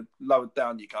out, then the lower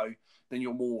down you go, then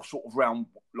you're more sort of round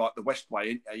like the West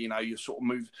Way. You sort of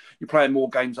move. You're playing more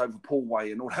games over Poole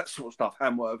Way and all that sort of stuff,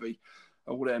 Hamworthy.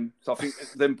 All them. So I think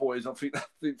them boys, I think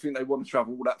they want to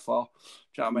travel all that far.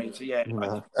 Do you know what I mean? So yeah.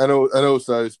 And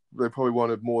also they probably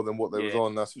wanted more than what they was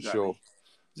on. That's for sure.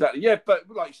 Exactly. Yeah, but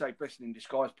like you say, blessing in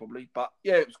disguise probably. But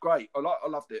yeah, it was great. I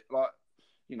loved it. Like,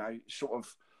 you know, sort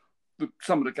of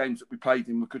some of the games that we played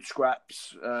in were good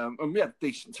scraps, and we had a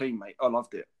decent team, mate. I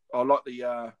loved it. I like the, you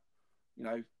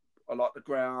know, I like the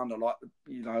ground. I like the,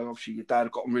 you know, obviously your dad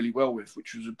got on really well with,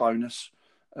 which was a bonus.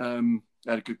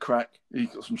 Had a good crack. He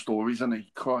got some stories, hasn't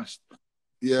he? Christ.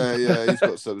 Yeah, he's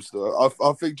got some stuff.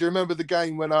 I think. Do you remember the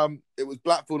game when it was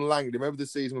Blackpool and Langley? Remember the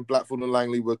season when Blackpool and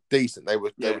Langley were decent? They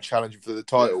were challenging for the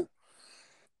title,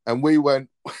 and we went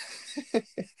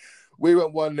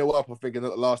 1-0 up. I think in the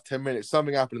last 10 minutes,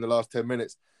 something happened in the last 10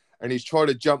 minutes, and he's trying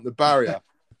to jump the barrier.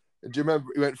 And do you remember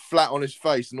he went flat on his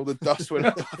face, and all the dust went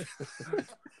up?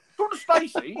 Jordan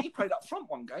Stacey, he played up front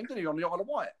one game, didn't he, on the Isle of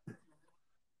Wight?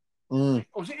 Mm.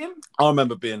 Or was it him? I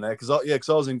remember being there because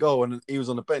I was in goal and he was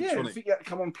on the bench. Yeah, I wasn't think he had to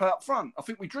come on and play up front. I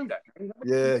think we drew that game.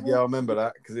 Yeah, I remember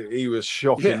that because he was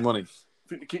shocking, wasn't he? I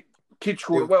think the kid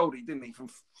scored a worldie, didn't he, from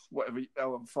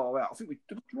however far out. I think we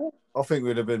did a draw. I think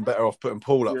we'd have been better off putting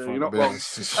Paul up front. You're not wrong.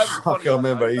 I can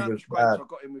remember he was bad. I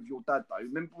got in with your dad though.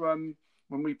 Remember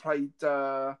when we played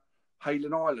Haylen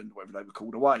Island, whatever they were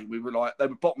called, away? We were like, they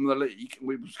were bottom of the league and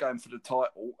we was going for the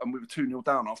title and we were 2-0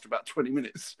 down after about 20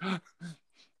 minutes.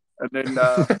 And then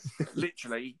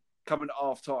literally coming at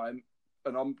half time,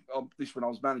 and I'm this when I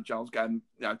was manager, I was going,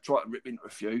 you know, trying to rip into a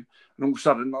few, and all of a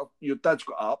sudden your dad's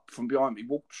got up from behind me,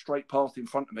 walked straight past in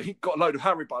front of me, got a load of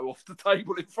Haribo off the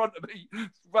table in front of me,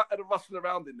 had a rustling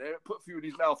around in there, put a few in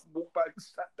his mouth, and walked back,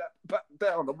 sat back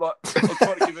down. I'm like, I'm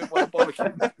trying to give him one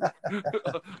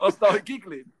bollocking. I started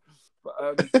giggling,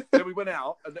 but then we went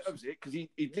out, and that was it because he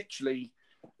literally,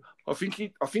 I think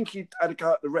he had a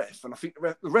go at the ref, and I think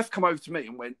the ref come over to me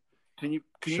and went, Can you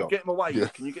get him away? Yeah.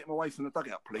 Can you get him away from the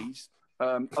dugout, please?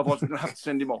 Otherwise, we're going to have to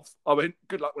send him off. I went,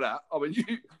 good luck with that. I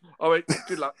went,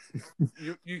 good luck.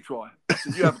 You try. I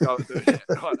said, you have a go at doing it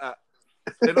like that.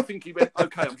 Then I think he went,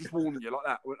 okay, I'm just warning you like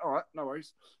that. I went, all right, no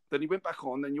worries. Then he went back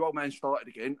on. Then your old man started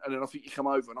again. And then I think he come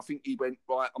over and I think he went,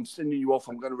 right, I'm sending you off.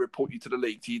 I'm going to report you to the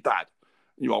league, to your dad.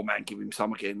 And your old man give him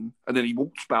some again. And then he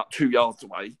walks about 2 yards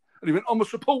away. And he went, I'm a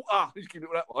supporter. He's giving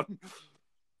it that one.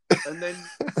 And then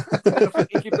I think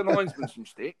he gave the linesman some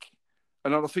stick.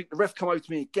 And I think the ref come over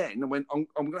to me again and went, I'm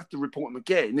going to have to report him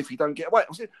again if he don't get away.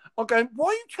 I said, I'm going, why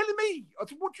are you telling me? I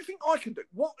said, what do you think I can do?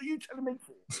 What are you telling me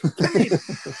for? Tell me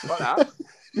like that.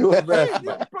 You're a ref,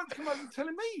 man. Come over and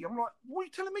telling me. I'm like, what are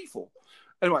you telling me for?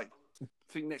 Anyway, I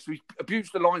think next week,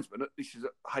 abused the linesman. This is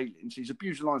at Haylin's. He's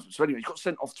abused the linesman. So anyway, he got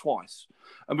sent off twice.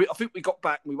 And I think we got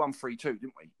back and we won 3-2,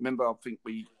 didn't we? Remember, I think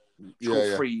we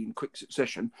scored 3 in quick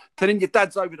succession. Then your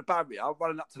dad's over the barrier,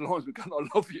 running up to the linesman, going,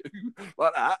 I love you,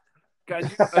 like that. Going,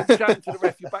 shouting to the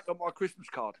ref, you're back on my Christmas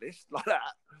card list, like that.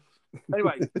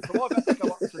 Anyway, so I've had to go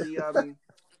up to the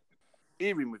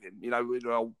hearing with him, you know, with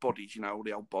the old bodies, you know, all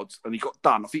the old bods, and he got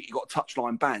done. I think he got a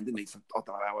touchline ban, didn't he? For, I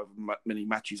don't know, however many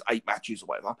matches, 8 matches or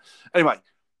whatever. Anyway,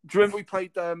 do you remember we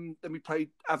played? Then we played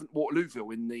Avant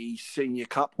Waterlooville in the Senior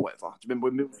Cup or whatever. Do you remember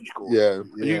when Milton scored?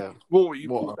 Yeah. Rory, you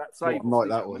brought that save. What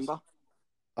night that was? Remember?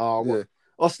 Oh, yeah.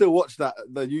 I still watch the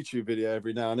YouTube video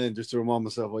every now and then just to remind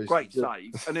myself. Great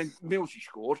save, and then Millsy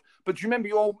scored. But do you remember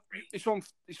it's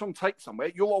on tape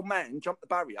somewhere. Your old man jumped the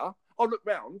barrier. I looked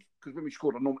round because when we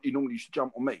scored, he normally used to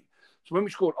jump on me. So when we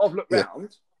scored, I've looked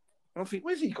round and I think,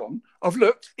 where's he gone? I've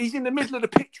looked. He's in the middle of the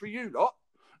pitch with you lot.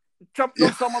 Jumped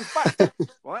on someone's back,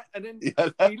 right? And then he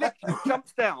literally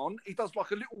jumps down. He does like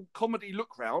a little comedy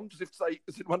look round as if to say,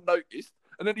 has anyone noticed?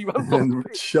 And then he runs and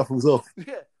shuffles off.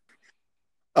 Yeah.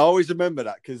 I always remember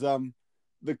that because on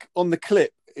the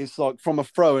clip, it's like from a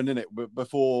throw-in, in it,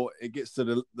 before it gets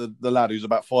to the lad who's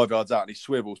about 5 yards out and he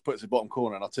swivels, puts the bottom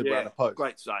corner, and I tip around the post.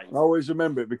 Great save. I always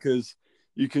remember it because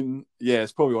you can,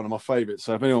 it's probably one of my favourites.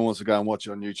 So if anyone wants to go and watch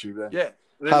it on YouTube, then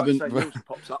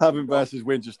Havant versus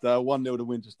Winchester, 1-0 to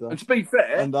Winchester. And to be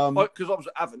fair, because I was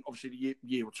at Havant, obviously the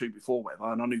year or two before,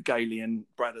 whatever, and I knew Gailey and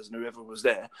Bradders and whoever was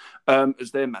there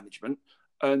as their management,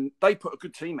 and they put a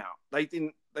good team out. They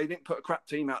didn't put a crap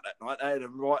team out that night. They had a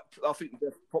right. I think they're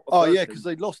proper. Oh yeah, because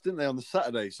they lost, didn't they, on the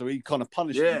Saturday? So he kind of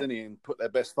punished them, didn't he, and put their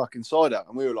best fucking side out.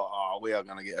 And we were like, oh, we are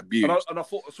going to get abused. And I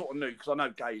thought I sort of knew because I know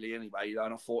Gailey anyway, you know,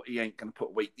 and I thought he ain't going to put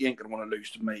a week. He ain't going to want to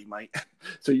lose to me, mate.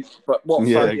 But what?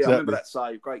 Yeah, exactly. I remember that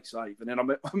save, great save. And then I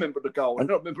remember the goal,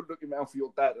 and I remember looking around for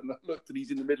your dad, and I looked, and he's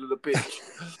in the middle of the pitch.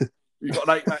 You've got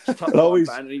an 8-match touchdown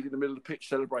ban, and he's in the middle of the pitch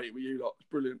celebrating with you lot. It's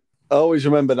brilliant. I always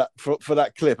remember that for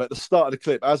that clip, at the start of the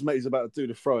clip, as mate is about to do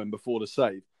the throw-in before the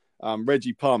save,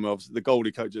 Reggie Palmer, obviously the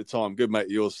goalie coach at the time, good mate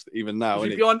of yours even now.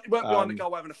 Was he weren't behind the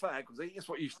goal having a fag, was he? That's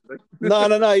what he used to do.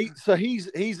 No. So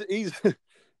he's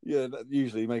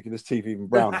usually making his teeth even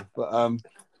browner. But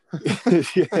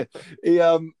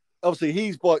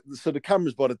obviously so the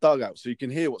camera's by the dugout, so you can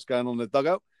hear what's going on in the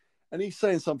dugout. And he's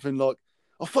saying something like,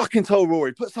 I fucking told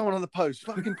Rory, put someone on the post.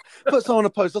 Fucking put someone on the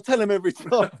post. I tell him every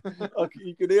time.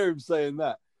 You can hear him saying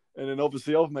that. And then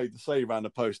obviously I've made the save around the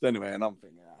post anyway. And I'm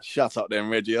thinking, shut up then,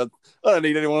 Reggie. I don't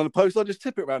need anyone on the post. I'll just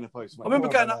tip it around the post, mate. I remember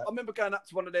going up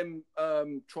to one of them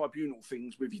tribunal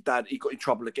things with your dad. He got in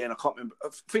trouble again. I can't remember. I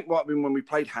think it might have been when we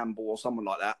played handball or something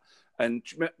like that. And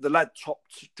the lad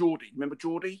topped Geordie. Remember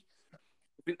Geordie?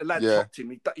 I think the lad topped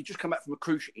him. He just come back from a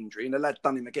cruciate injury and the lad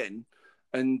done him again.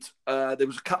 And there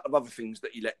was a couple of other things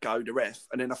that he let go, the ref.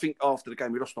 And then I think after the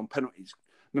game, we lost on penalties.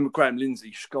 Remember Graham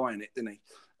Lindsay skying it, didn't he?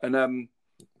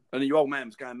 And your old man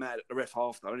was going mad at the ref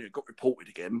after, and it got reported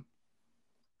again.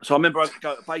 So I remember I had to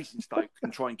go to Basingstoke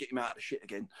and try and get him out of the shit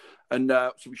again. And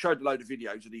so we showed a load of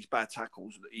videos of these bad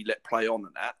tackles that he let play on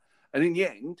and that. And in the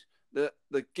end, the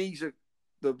geezer,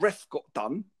 the ref got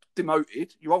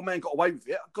demoted. Your old man got away with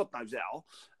it, God knows how.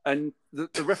 And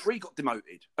the referee got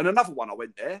demoted. And another one, I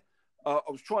went there. I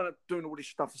was doing all this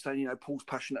stuff and saying, Paul's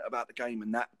passionate about the game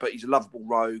and that, but he's a lovable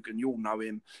rogue and you all know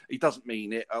him. He doesn't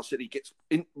mean it. I said he gets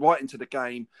right into the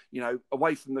game,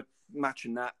 away from the match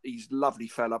and that. He's a lovely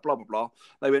fella, blah, blah, blah.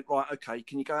 They went, right, okay,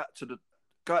 can you go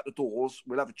out the doors,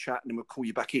 we'll have a chat and then we'll call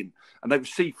you back in. And they were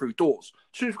see-through doors.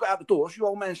 As soon as we got out the doors, your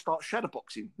old man starts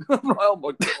shadowboxing. I'm like, oh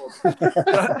my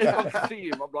God. If I can see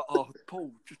him, I'm like, oh,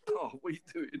 Paul, what are you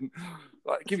doing?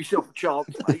 Like, give yourself a chance,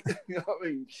 mate. You know what I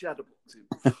mean?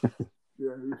 Shadowboxing.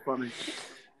 Yeah, it was funny.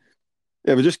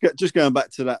 Yeah, but just going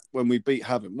back to that when we beat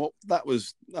Havant, that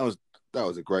was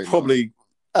a great probably.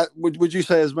 Would you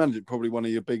say as manager probably one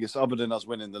of your biggest, other than us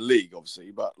winning the league,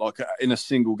 obviously, but like in a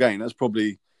single game, that's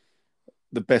probably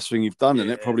the best thing you've done,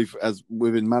 isn't it? Probably as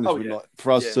within management, like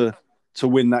for us to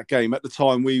win that game. At the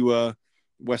time, we were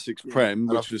Wessex Prem,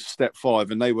 which was step 5,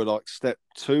 and they were like step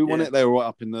 2, wasn't it? They were right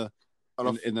up in the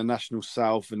National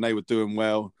South, and they were doing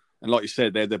well. And like you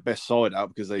said, they're their best side out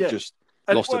because they just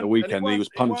lost at the weekend, and he was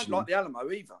punching them. Like the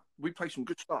Alamo either. We played some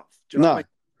good stuff. Do you know what I mean?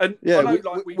 And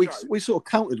we sort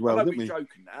of counted well, didn't we?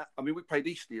 Joking that. I mean, we played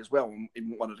Eastleigh as well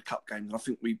in one of the cup games, and I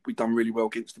think we done really well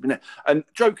against them in there. And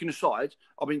joking aside,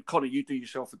 I mean, Connor, you do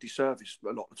yourself a disservice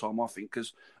a lot of the time, I think,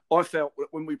 because I felt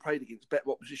when we played against better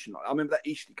opposition, I remember that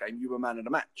Eastleigh game, you were man of the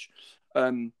match.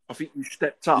 I think you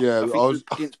stepped up. Yeah,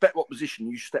 against better opposition,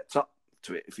 you stepped up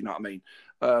to it, if you know what I mean.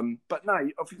 But no,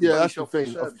 I think that's the thing.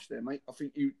 Service there, mate. I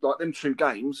think you like them 2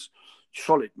 games,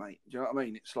 solid, mate. Do you know what I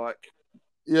mean? It's like.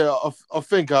 Yeah, I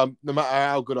think no matter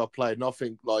how good I played, and I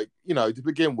think to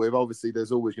begin with, obviously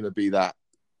there's always going to be that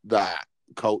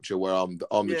culture where I'm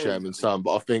the chairman's son.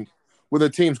 But I think when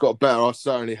the team's got better, I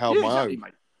certainly held my own.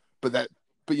 Mate. But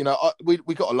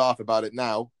we got to laugh about it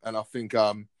now, and I think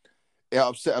it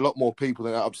upset a lot more people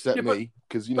than it upset me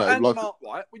because Mark,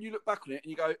 right? When you look back on it and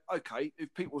you go, okay,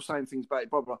 if people were saying things about it,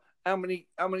 blah blah, how many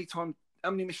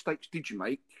mistakes did you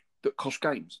make that cost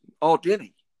games? Hardly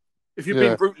any. If you're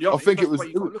being brutally honest, I think you've got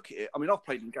to look at it. I mean, I've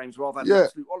played in games where I've had an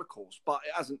absolute holocaust, but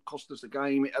it hasn't cost us a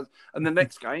game. And the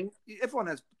next game, everyone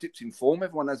has dips in form.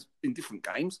 Everyone has in different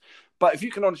games. But if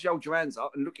you can honestly hold your hands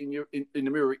up and look in the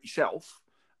mirror at yourself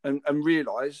and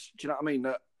realise, do you know what I mean?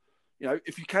 That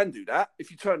if you can do that, if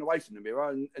you turn away from the mirror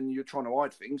and you're trying to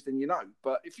hide things, then you know.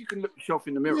 But if you can look yourself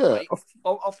in the mirror, mate,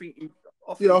 I think you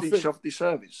do yourself a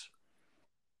disservice.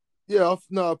 Yeah,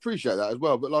 I appreciate that as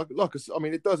well. But I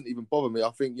mean, it doesn't even bother me.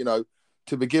 I think,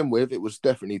 to begin with, it was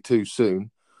definitely too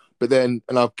soon. But then,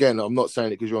 and again, I'm not saying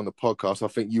it because you're on the podcast. I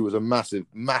think you was a massive,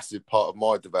 massive part of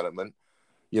my development.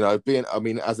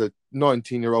 As a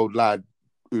 19-year-old lad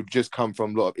who'd just come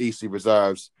from a lot of Eastleigh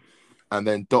reserves and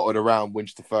then dotted around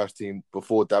Winchester first team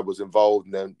before Dad was involved.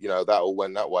 And then, that all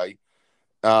went that way.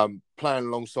 Playing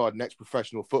alongside next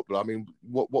professional football. I mean,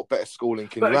 what better schooling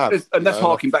can you have? And that's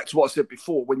harking back to what I said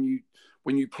before.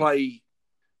 When you play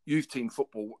youth team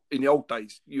football in the old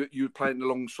days, you were playing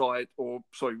alongside,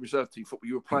 reserve team football.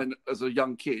 You were playing as a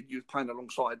young kid. You were playing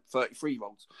alongside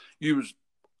 33-year-olds. You was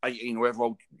 18 or whatever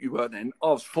old you were then. I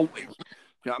was 40. You know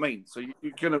what I mean? So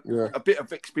you're gonna a bit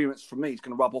of experience from me is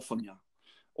going to rub off on you.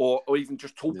 Or even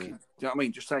just talking. Do you know what I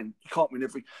mean? Just saying you can't win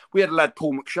every. We had a lad,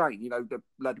 Paul McShane, the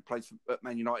lad who plays at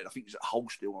Man United. I think he's at Hull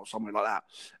still or somewhere like that.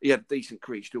 He had a decent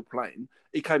career, still playing.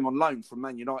 He came on loan from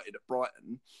Man United at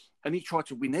Brighton, and he tried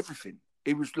to win everything.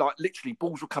 It was like literally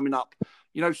balls were coming up.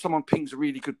 Someone pings a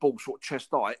really good ball, sort of chest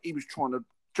high. He was trying to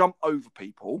jump over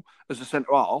people as a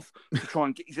centre half to try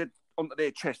and get his head onto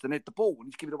their chest and head the ball, and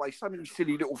he's giving away so many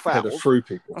silly little fouls. Through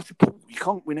people. I said, Paul, you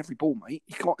can't win every ball, mate.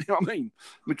 You can't. You know what I mean?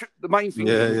 The main thing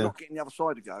is not getting the other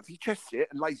side of you. If he chests it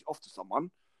and lays it off to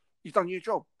someone, you've done your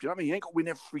job. Do you know what I mean? You ain't got to win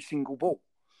every single ball.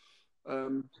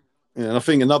 Yeah, and I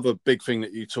think another big thing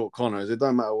that you taught Connor is it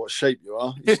don't matter what shape you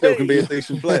are, you still can be a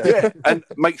decent player. Yeah, and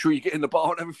make sure you get in the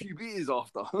bar and have a few beers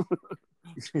after.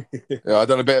 Yeah, I've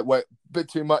done a bit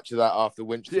too much of that after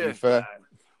Winch, to be fair.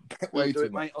 Way too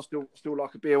much. Mate. I still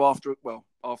like a beer after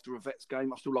a Vets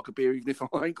game. I still like a beer even if I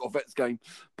ain't got a Vets game.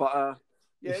 But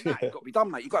it's got to be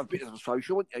done, mate. You've got a bit of a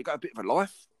social, you've got a bit of a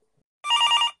life.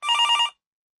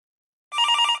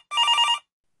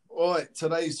 All right,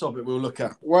 today's topic we'll look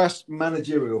at worst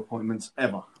managerial appointments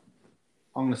ever.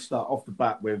 I'm going to start off the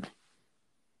bat with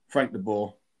Frank de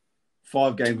Boer,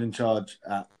 5 games in charge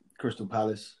at Crystal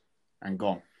Palace and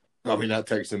gone. I mean, that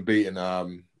takes some beating.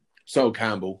 Sol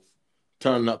Campbell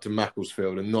turning up to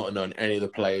Macclesfield and not knowing any of the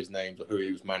players' names or who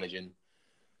he was managing.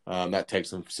 That takes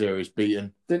some serious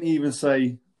beating. Didn't he even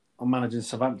say, I'm managing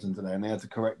Southampton today, and they had to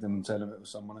correct them and tell him it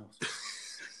was someone else?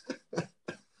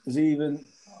 Is he even...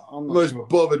 Most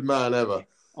bothered man ever.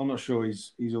 I'm not sure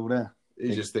he's all there.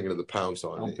 He's just thinking of the pound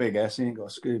sign. Oh, big ass. He ain't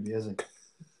got a Scooby, has he?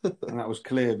 And that was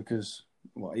clear because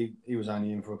he was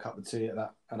only in for a cup of tea at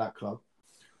that club.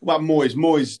 What about Moyes?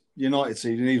 Moyes, United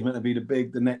season, he's meant to be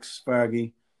the next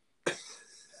Fergie.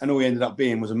 And all he ended up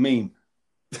being was a meme.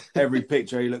 Every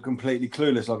picture, he looked completely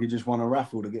clueless, like he just won a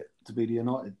raffle to get to be the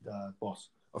United boss.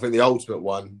 I think the ultimate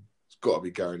one has got to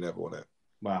be Gary Neville on it.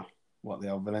 Wow. What, the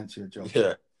old Valencia job?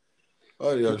 Yeah.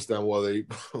 I don't understand why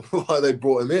they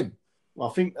brought him in.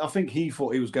 Well, I think he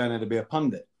thought he was going there to be a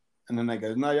pundit. And then they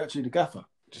go, no, you're actually the gaffer.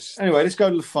 Anyway, let's go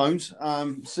to the phones.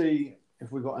 See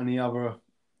if we've got any other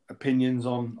opinions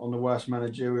on the worst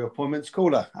managerial appointments.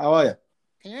 Caller, how are you?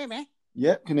 Can you hear me?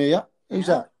 Yeah, can hear you. Who's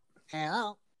that?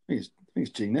 Hello. I think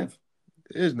it's G Nev.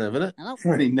 It is Nev, isn't it? Hello.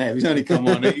 Freddie Nev. He's only come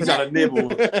on. He's had a nibble.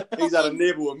 He's had a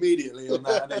nibble immediately on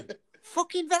that, hasn't he?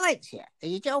 Fucking Valencia? Are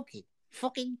you joking?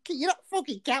 You're not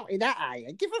fucking counting that, are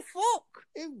you? Give a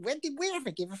fuck. When did we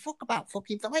ever give a fuck about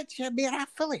fucking Valencia and Mira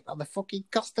Philip on the fucking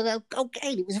Costa del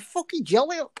Cocaine? It was a fucking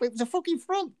jolly up. It was a fucking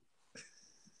front.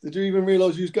 Did you even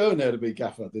realise you was going there to be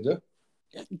gaffer, did you?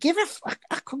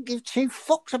 I couldn't give 2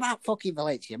 fucks about fucking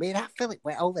Valencia. Mira Philip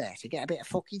went over there to get a bit of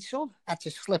fucking sun. Had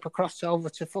to slip across over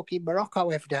to fucking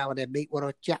Morocco every now and then, meet one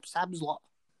of Jap Sam's lot.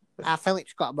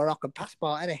 Philip's got a Moroccan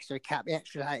passport, hasn't he? So he can't be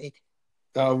extradited.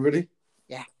 Oh, really?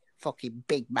 Yeah. Fucking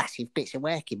big, massive bits of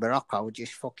work in Morocco,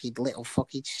 just fucking little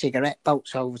fucking cigarette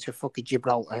boats over to fucking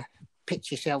Gibraltar. Pitch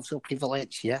yourselves up in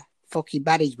Valencia. Fucking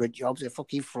management jobs at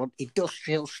fucking front.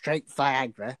 Industrial straight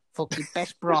Viagra. Fucking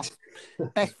best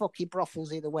fucking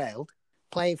brothels in the world.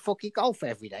 Playing fucking golf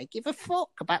every day. Give a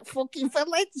fuck about fucking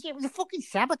Valencia. It was a fucking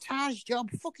sabotage job.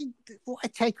 Fucking,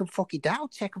 take them fucking down.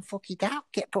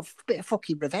 Get a bit of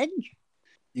fucking revenge.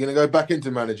 You going to go back into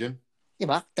managing?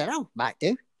 Yeah, I don't know. Might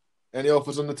do. Any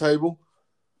offers on the table?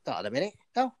 Not in a minute.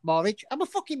 No, mortgage. I'm a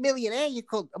fucking millionaire, you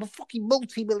cunt. I'm a fucking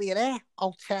multi-millionaire.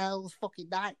 Hotels, fucking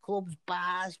nightclubs,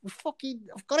 bars.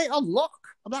 I've got it on lock.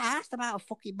 I'm not asked about a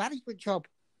fucking management job.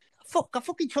 I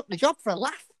fucking took the job for a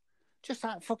laugh. Just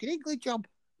like a fucking England job.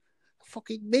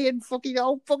 Fucking me and fucking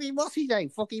old fucking what's his name?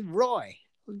 Fucking Roy.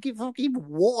 Give fucking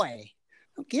Roy.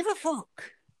 Don't give a fuck.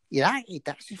 United,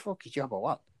 that's the fucking job I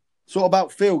want. So what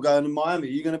about Phil going to Miami?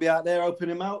 Are you going to be out there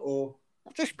opening him out or?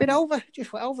 I've just went over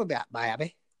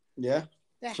Miami. Yeah?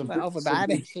 Yeah, went over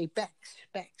Miami. See, Bex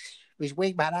was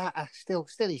wingman, still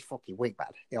his fucking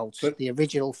wingman. The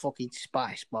original fucking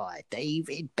Spice Boy,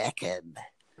 David Beckham.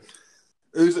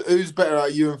 Who's better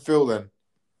at you and Phil then?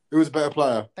 Who's a better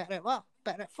player? Better at what?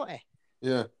 Better at footy?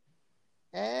 Yeah.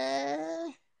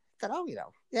 Don't know,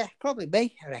 Yeah, probably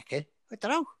me, I reckon. I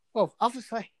don't know. Well,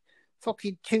 obviously.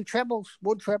 Fucking 2 trebles,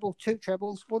 1 treble, 2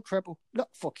 trebles, 1 treble. Not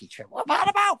fucking treble. What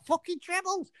about fucking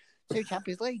trebles? 2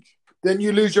 Champions Leagues. Then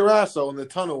you lose your arsehole in the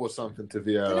tunnel or something to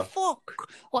Vieira. What the fuck?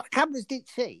 What the cameras didn't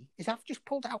see is I've just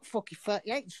pulled out fucking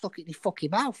 38 and stuck it in his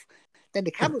fucking mouth. Then the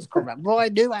cameras come round. Roy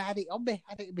knew I had it on me.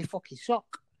 I had it in my fucking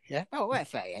sock. Yeah. Oh, where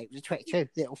 38? It was a 22.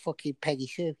 Little fucking Peggy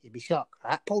Sue in my sock.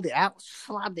 I pulled it out,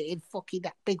 slammed it in fucking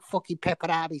that big fucking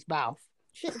Pepperami's mouth.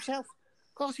 Shit himself.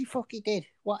 Of course he fucking did.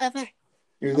 Whatever.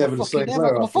 He was never the same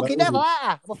player. I'm a fucking devil.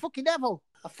 I'm a fucking devil.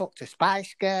 I fucked a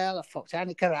Spice Girl. I fucked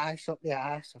Annika Rice up the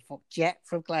arse. I fucked Jet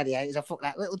from Gladiators. I fucked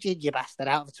that little ginger bastard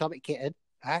out of Atomic Kitten.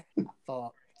 I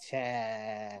fucked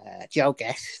Joe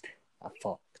Guest. I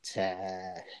fucked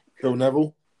Phil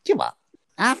Neville. Do you know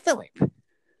what? Philip.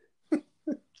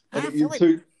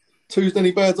 You two's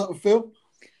any birds up with Phil?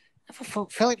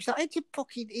 Philip's not into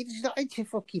fucking. He's not into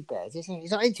fucking birds, is he?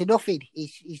 He's not into nothing.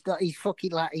 He's not. He's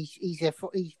fucking like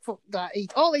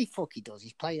all he fucking does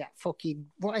is play that fucking.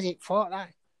 What is it?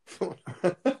 Fortnite.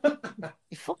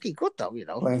 He's fucking good though,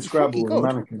 Playing Scrabble with a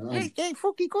mannequin. He's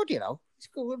fucking good, He's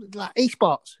good like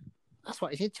esports. That's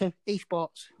what he's into.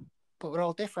 Esports. but we're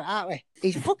all different, aren't we?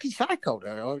 He's a fucking psycho,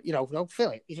 though, you know, no,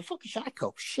 Philip. He's a fucking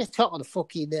psycho. Shit out on the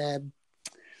fucking,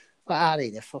 what are they?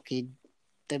 Them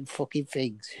fucking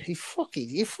things. He's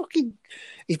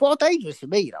more dangerous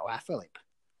than me, you know, Philip.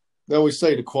 They always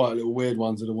say the quiet little weird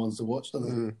ones are the ones to watch, don't they?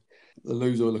 Mm. The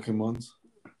loser-looking ones.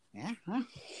 Yeah. Huh?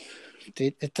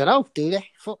 I don't know, do they?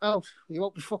 Fuck no. You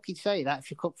won't be fucking saying that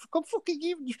if you come fucking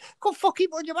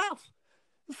run your mouth.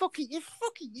 Fuck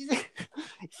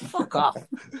off.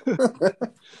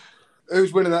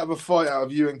 Who's winning out of a fight out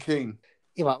of you and Keane?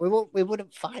 You know, we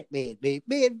wouldn't fight me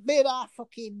and our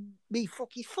fucking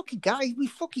guys, me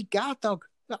fucking guard dog.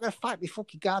 Not gonna fight me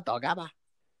fucking guard dog, am I?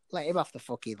 Let him off the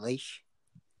fucking leash.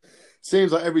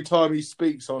 Seems like every time he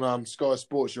speaks on Sky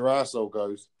Sports, your arsehole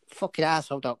goes. Fucking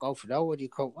arsehole don't go for no one. You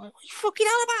call what you fucking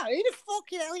on about? Who the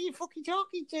fucking hell are you fucking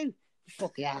talking to? You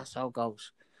fucking arsehole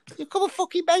goes. You come and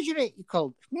fucking measure it, you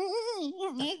cunt.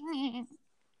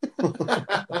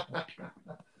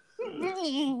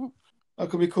 How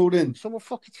come you called in? Someone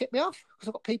fucking tipped me off because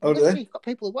I've got people with me. I've got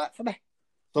people who work for me.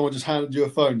 Someone just handed you a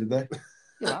phone, did they?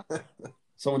 Yeah.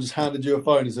 Someone just handed you a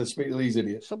phone and said, speak to these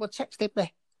idiots. Someone texted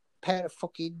me. Pair of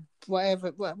fucking whatever.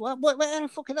 Where the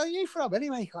fucking are you from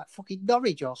anyway? Like fucking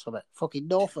Norwich or something. Fucking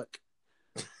Norfolk.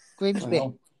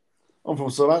 Grimsby. I'm from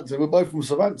Southampton. We're both from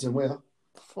Southampton. We are.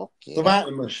 Fuck yeah.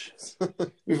 Southampton.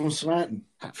 We're from Southampton.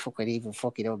 I can't fucking even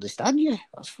fucking understand you.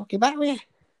 What's fucking bad with you?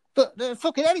 But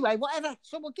fucking anyway, whatever.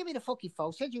 Someone give me the fucking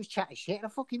phone, said you was chatting shit, and I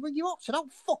fucking ring you up. So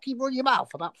don't fucking run your mouth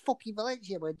about fucking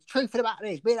Valencia. When the truth of the matter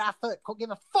is, me and our third couldn't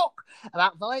give a fuck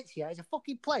about Valencia as a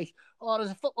fucking place or as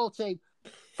a football team.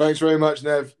 Thanks very much,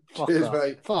 Nev. Cheers,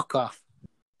 mate. Fuck off.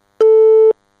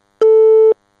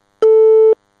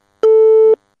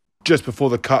 Just before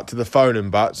the cut to the phone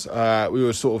and butts, we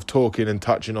were sort of talking and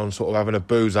touching on sort of having a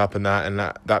booze up and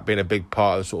that being a big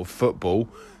part of sort of football.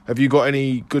 Have you got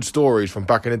any good stories from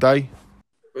back in the day?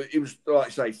 It was, like I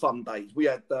say, fun days. We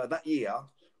had that year,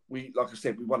 like I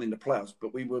said, we won in the playoffs,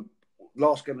 but we were,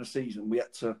 last game of the season, we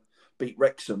had to beat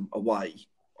Wrexham away.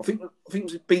 I think it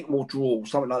was a beat or draw,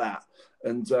 something like that,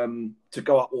 and to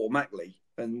go up automatically.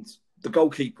 And the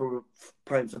goalkeeper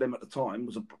playing for them at the time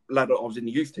was a lad that I was in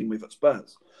the youth team with at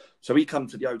Spurs. So he come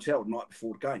to the hotel the night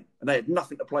before the game, and they had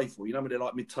nothing to play for. You know when they're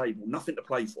like mid-table, nothing to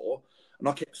play for. And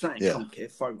I kept saying, "Come,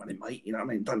 Kev, phone on him, mate. You know what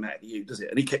I mean? Don't matter to you, does it?"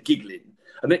 And he kept giggling.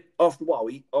 And then after a while,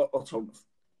 I told him to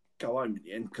go home in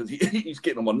the end because he's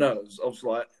getting on my nerves. I was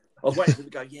waiting for him to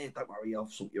go, "Yeah, don't worry, I'll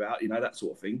sort you out," you know, that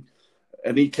sort of thing.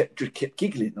 And he kept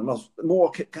giggling, and the more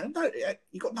I kept going, "No,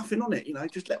 you got nothing on it, you know,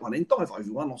 just let one in, dive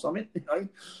over one or something, you know."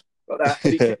 Like that.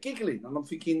 And he kept giggling, and I'm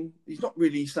thinking he's not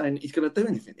really saying he's going to do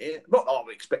anything here. Not that I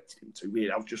was expecting him to,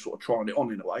 really. I was just sort of trying it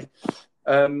on in a way.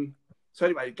 So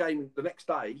anyway, the game the next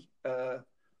day,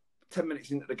 10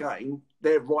 minutes into the game,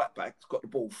 their right back's got the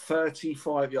ball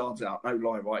 35 yards out. No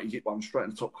lie, right? He hit one straight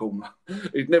in the top corner.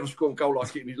 He'd never scored a goal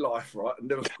like it in his life, right? And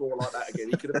never score like that again.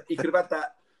 He could have had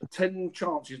that 10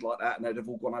 chances like that, and they'd have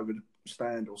all gone over the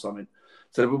stand or something.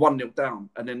 So they were 1-0 down,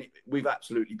 and then we've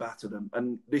absolutely battered them.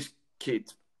 And this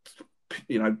kid,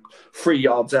 you know, 3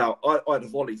 yards out. I had a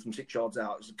volley from 6 yards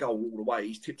out. It was a goal all the way.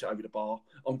 He's tipped it over the bar.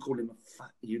 I'm calling him a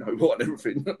fat, you know what, and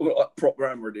everything. Like proper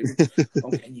hammering him. I'm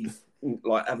getting you,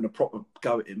 like, having a proper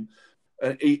go at him.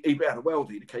 And he had a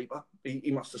worldie, the keeper.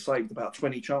 He must have saved about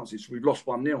 20 chances. We've lost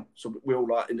 1-0. So we're all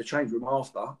like in the change room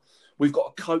after. We've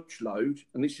got a coach load,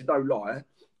 and this is no lie.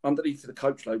 Underneath the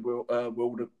coach load, where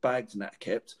all the bags and that are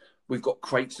kept. We've got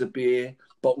crates of beer,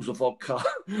 bottles of vodka,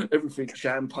 everything,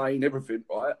 champagne, everything,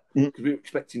 right? Because we were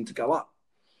expecting to go up.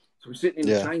 So we're sitting in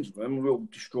the change room, and we're all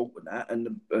distraught with that.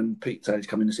 And Pete Taylor's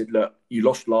come in and said, "Look, you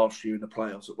lost last year in the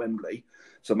playoffs at Wembley,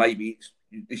 so maybe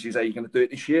this is how you're going to do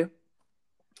it this year."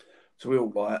 So we're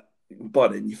all like, by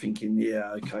then you're thinking,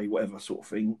 yeah, okay, whatever sort of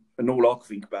thing. And all I can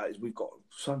think about is we've got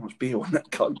so much beer on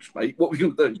that coach, mate. What are we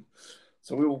going to do?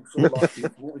 So we all sort of like,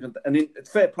 what are we going to do? And then,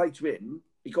 fair play to him,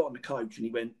 he got on the coach and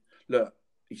he went, "Look,"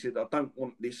 he said, "I don't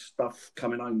want this stuff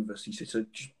coming home with us." He said, "So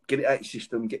just get it out of your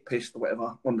system, get pissed or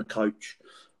whatever on the coach."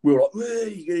 We were like, "Where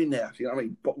you get in there?" You know what I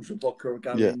mean? Bottles of vodka are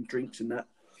going in, drinks and that.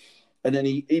 And then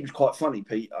he was quite funny,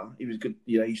 Peter. He was good,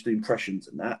 you know, he used to do impressions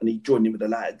and that. And he joined in with the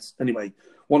lads. Anyway,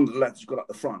 one of the lads got up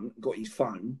the front, got his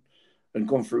phone and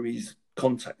gone through his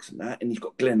contacts and that. And he's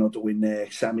got Glenn Hoddle in there,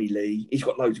 Sammy Lee. He's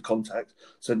got loads of contacts.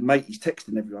 So, mate, he's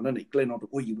texting everyone, isn't he? Glenn Hoddle,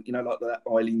 "Oh, you know, like that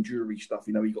Eileen Jury stuff,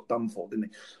 you know, he got done for, didn't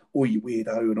he? Oh, you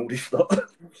weirdo," and all this stuff.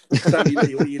 Sammy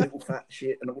Lee, "Oh, you little fat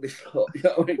shit," and all this stuff. You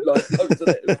know what I mean? Like, loads of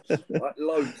it. Like,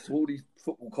 loads to all these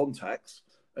football contacts.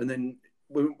 And then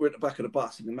we're at the back of the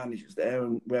bus and the manager's there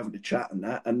and we're having a chat and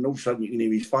that. And all of a sudden you can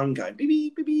hear his phone going, beep,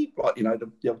 beep, beep, beep. Like, you know,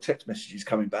 the old text messages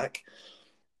coming back.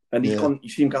 And he's gone, you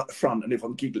see him go up the front and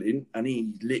everyone's giggling, and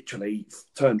he literally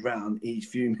turned round, he's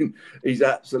fuming. He's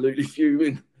absolutely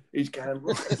fuming. He's going,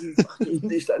 right, you fucking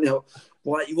this, that, and the other.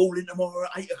 Right, you all in tomorrow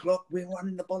at 8 o'clock, we're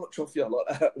running the bollocks off you,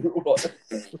 like that.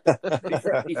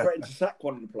 He threatened to sack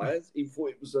one of the players. He thought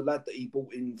it was a lad that he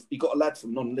brought in. He got a lad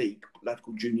from non-league, a lad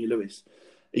called Junior Lewis.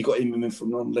 He got him in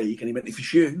from non-league, and he went, if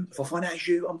it's you, if I find out it's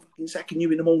you, I'm fucking sacking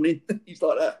you in the morning. He's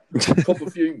like that, proper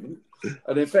fuming.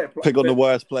 And then fair play. Pick on the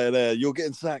worst player there. You're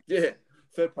getting sacked. Yeah,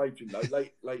 fair play to him though.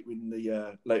 Late in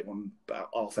the late on, about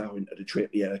half hour into the trip,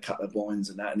 he had a couple of wines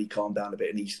and that, and he calmed down a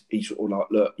bit, and he sort of like,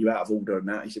 look, you're out of order and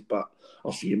that. He said, but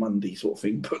I'll see you Monday, sort of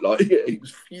thing. But like, yeah, he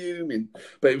was fuming.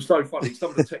 But it was so funny.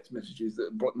 Some of the text messages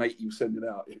that Matey was sending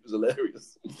out, it was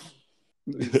hilarious.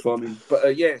 It was funny.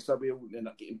 But yeah, so we all ended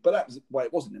up getting. But that was the way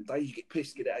it was in them days. You get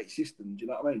pissed, get it out of your system. Do you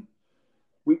know what I mean?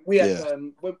 We had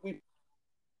when we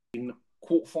in the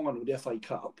quarter final of the FA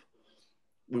Cup.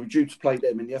 We were due to play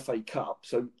them in the FA Cup.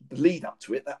 So the lead up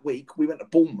to it that week, we went to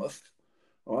Bournemouth,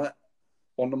 right,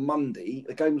 on the Monday.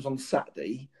 The game was on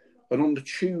Saturday. And on the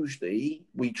Tuesday,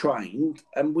 we trained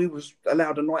and we was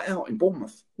allowed a night out in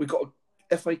Bournemouth. We got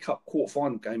a FA Cup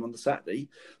quarter-final game on the Saturday.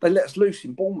 They let us loose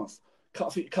in Bournemouth. I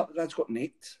think a couple of lads got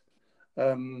nicked.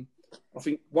 I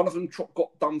think one of them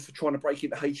got done for trying to break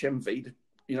into HMV,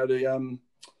 the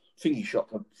thingy shop,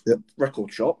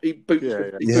 record shop. He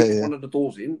booted one of the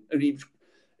doors in, and he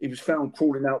was found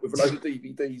crawling out with a load of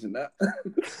DVDs and that.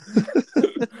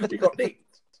 He got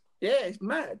nicked. Yeah, it's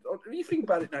mad. When you think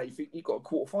about it now, you think you've got a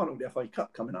quarter-final of the FA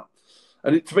Cup coming up.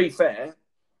 And to be fair,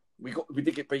 we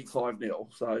did get beat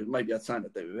 5-0, so maybe had something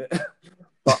to do with it.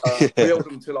 But we held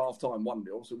them until half-time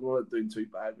 1-0, so we weren't doing too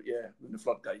bad. But yeah, when the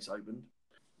floodgates opened.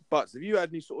 But have you had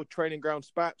any sort of training ground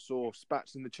spats or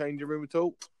spats in the changing room at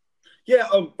all? Yeah,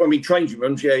 I mean, changing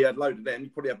rooms, yeah, you had a load of them.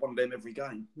 You probably had one of them every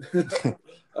game.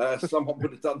 Someone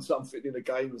would have done something in a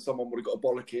game and someone would have got a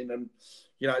bollocking. And,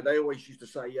 they always used to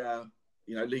say,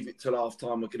 leave it till half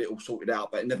time, we'll get it all sorted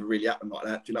out. But it never really happened like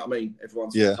that. Do you know what I mean?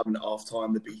 Everyone's coming at half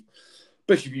time. There'd be,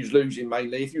 especially if you was losing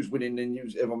mainly. If you was winning, then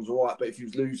everyone was all right. But if you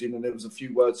was losing and there was a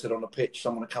few words said on the pitch,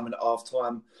 someone would come in at half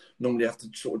time. Normally have to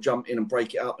sort of jump in and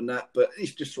break it up and that. But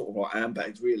it's just sort of like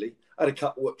handbags, really. I had a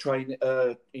couple of training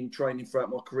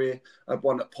throughout my career. I had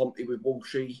one at Pompey with Paul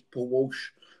Walsh.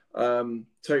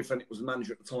 Terry Fenwick was the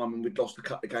manager at the time, and we'd lost a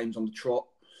couple of games on the trot.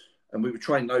 And we were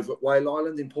training over at Whale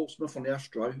Island in Portsmouth on the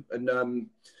Astro. And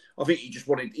I think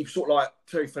he was sort of like,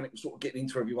 Terry Fenwick was sort of getting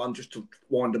into everyone just to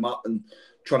wind them up and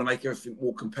trying to make everything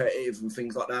more competitive and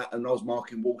things like that. And I was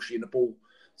marking Walshy in the ball.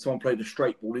 Someone played a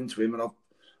straight ball into him, and I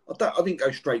didn't go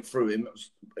straight through him.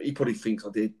 He probably thinks I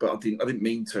did, but I didn't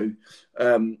mean to.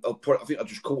 I think I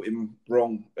just caught him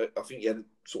wrong. I think he had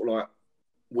sort of like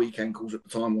weak ankles at the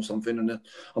time or something, and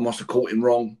I must have caught him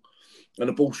wrong. And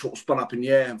the ball sort of spun up in the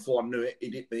air, and before I knew it,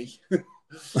 he'd hit me.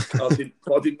 I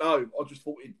didn't know. I just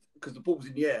thought because the ball was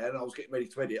in the air and I was getting ready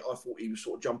to head it, I thought he was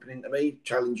sort of jumping into me,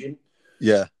 challenging.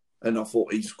 Yeah. And I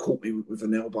thought he's caught me with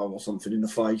an elbow or something in the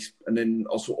face. And then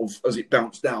I sort of, as it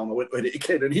bounced down, I went to hit it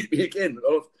again and hit me again.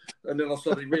 And then I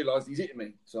suddenly realised he's hitting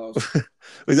me. So I was...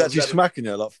 He's actually smacking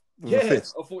you, like, with a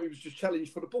fist. I thought he was just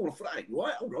challenged for the ball. I thought, hey,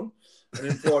 right, hold on. And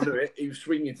then before I knew it, he was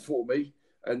swinging for me.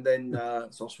 And then,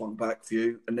 so I swung back for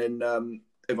you. And then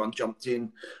everyone jumped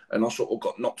in and I sort of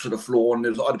got knocked to the floor. And I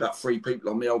had about 3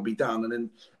 people on me, I'll be down. And then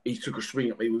he took a swing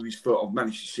at me with his foot. I've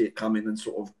managed to see it coming and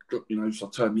sort of, so I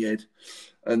turned my head.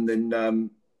 And then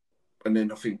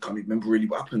I think I can't even remember really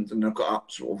what happened. And I got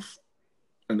up sort of,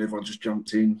 and everyone just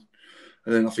jumped in.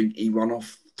 And then I think he went home.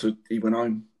 And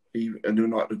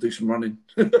then I had to do some running.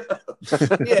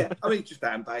 Yeah, I mean, just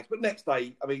handbags. But next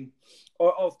day, I mean,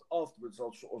 afterwards, I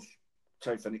sort of,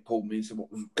 Terry Fenwick called me and said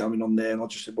what was going on there. And I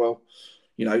just said, well,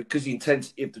 because the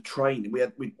intensity of the training,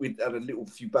 we'd had a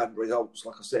few bad results,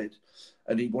 like I said.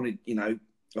 And he wanted,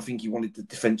 I think he wanted the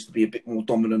defence to be a bit more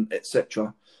dominant,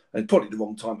 etc. And probably the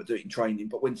wrong time to do it in training.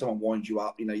 But when someone winds you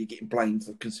up, you're getting blamed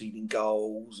for conceding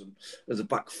goals and there's a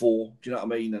back four. Do you know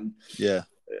what I mean? And yeah,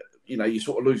 you're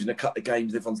sort of losing a couple of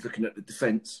games. Everyone's looking at the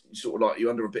defence. You're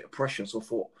under a bit of pressure. So I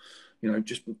thought,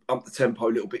 just up the tempo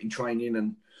a little bit in training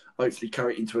and hopefully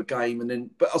carry it into a game. And then,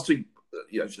 but I see,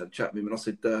 just had a chat with him and I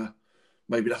said,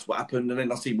 maybe that's what happened. And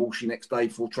then I see Walshy next day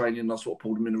before training and I sort of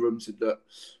pulled him in the room and said that,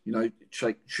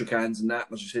 shook hands and that.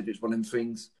 And I just said, it's one of them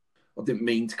things. I didn't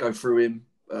mean to go through him.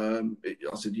 I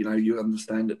said, you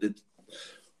understand that the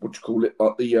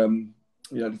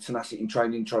tenacity in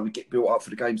training, trying to get built up for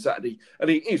the game Saturday. And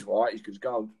he's right, he's good as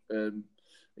gold.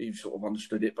 He sort of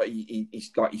understood it, but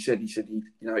he's like he said,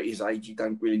 at his age, you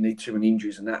don't really need too many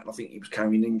injuries and that. And I think he was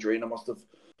carrying an injury and I must have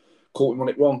caught him on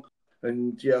it wrong.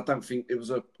 And yeah, I don't think there's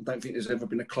ever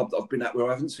been a club that I've been at where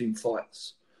I haven't seen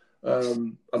fights.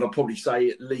 and I'll probably say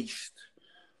at least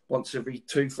once every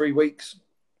 2-3 weeks.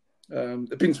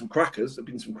 There've been some crackers. There've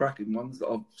been some cracking ones that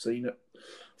I've seen at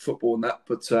football and that.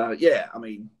 But yeah, I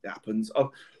mean, it happens.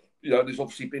 There's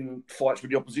obviously been fights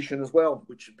with the opposition as well,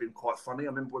 which have been quite funny. I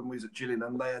remember when we was at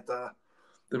Gillingham, they had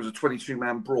there was a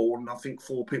 22-man brawl, and I think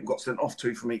 4 people got sent off,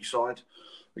 2 from each side,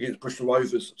 against Bristol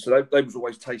Rovers. So they was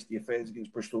always tasty affairs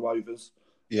against Bristol Rovers.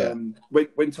 Yeah.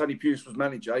 When Tony Pulis was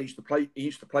manager, he used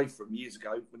to play for him years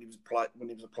ago when he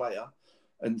was a player.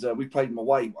 And we played him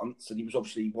away once, and he was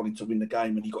obviously wanting to win the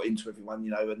game, and he got into everyone,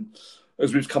 And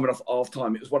as we was coming off half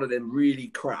time, it was one of them really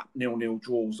crap 0-0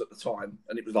 draws at the time,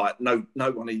 and it was like no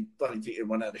one, I don't think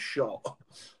anyone had a shot,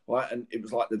 right? And it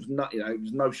was like there was no, it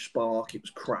was no spark, it was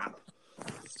crap.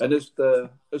 And as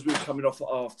we were coming off at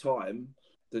half time,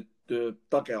 the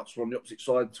dugouts were on the opposite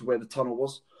side to where the tunnel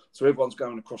was, so everyone's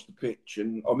going across the pitch,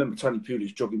 and I remember Tony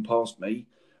Pulis jogging past me.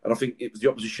 And I think it was the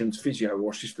opposition's physio or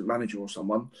assistant manager or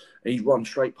someone. And he'd run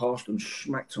straight past and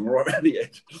smacked him right around the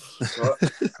head.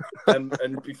 Right?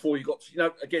 and before you got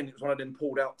to, again, it was one of them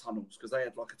pulled out tunnels because they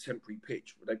had like a temporary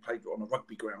pitch where they played on a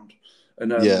rugby ground.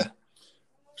 And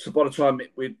so by the time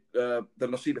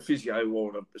then I see the physio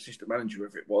or the assistant manager,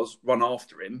 whoever it was, run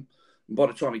after him. And by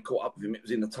the time he caught up with him, it was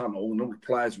in the tunnel and all the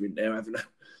players were in there having a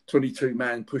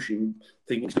 22-man pushing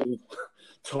thing. It's all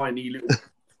tiny little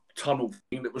tunnel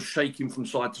thing that was shaking from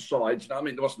side to side. You know what I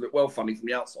mean? It must look well funny from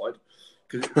the outside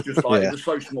because it was just like it was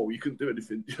so small you couldn't do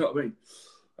anything. You know what I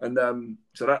mean?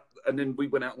 And then we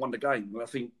went out and won the game. And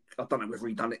I don't know whether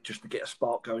he done it just to get a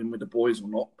spark going with the boys or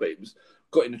not, but it was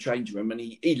got in the changing room and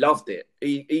he loved it.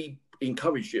 He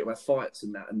encouraged you to have fights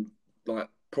and that, and like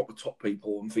proper top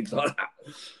people and things like that.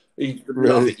 He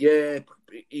loved it. Yeah,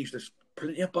 he used to.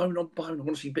 Plenty of bone on bone. I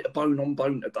want to see a bit of bone on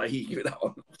bone today. Give it that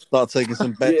one. Start taking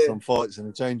some bets on fights in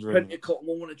the change room. Plenty of cotton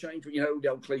wool in the change room. The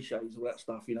old cliches, all that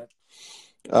stuff.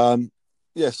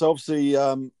 So obviously,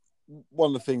 one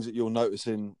of the things that you'll notice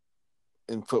in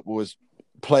football is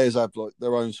players have like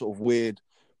their own sort of weird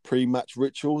pre-match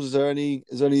rituals. Is there any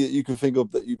that you can think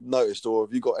of that you've noticed, or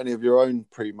have you got any of your own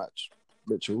pre-match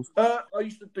rituals? I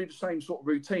used to do the same sort of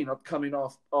routine. I'd come in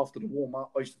after the warm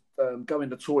up. I used to go in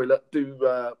the toilet,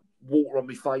 do water on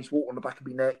my face, water on the back of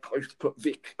my neck. I used to put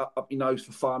Vic up my nose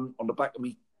for fun on the back of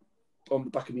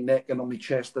my neck and on my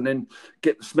chest, and then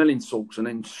get the smelling salts and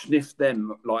then sniff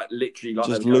them like literally like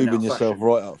just lubing yourself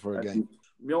right up for a game.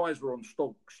 My eyes were on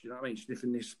stalks, you know what I mean,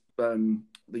 sniffing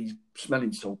these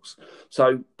smelling salts.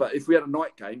 So, but if we had a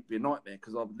night game, it'd be a nightmare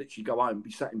because I would literally go home and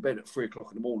be sat in bed at 3:00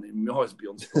 in the morning and my eyes would be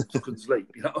on stalks. I couldn't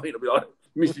sleep, you know what I mean? I'd be like,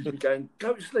 Mrs. would be going,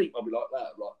 go to sleep. I'd be like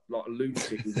that, like a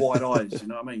lunatic with wide eyes, you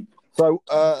know what I mean? So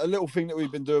a little thing that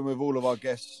we've been doing with all of our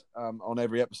guests on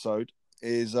every episode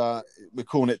is we're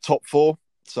calling it Top 4.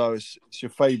 So it's your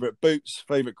favourite boots,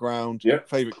 favourite ground,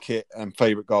 favourite kit and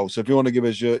favourite goal. So if you want to give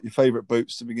us your favourite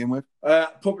boots to begin with.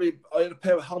 Probably I had a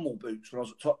pair of Hummel boots when I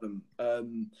was at Tottenham.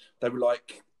 They were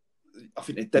like, I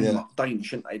think they're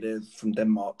Danish, aren't they? They're from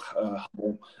Denmark,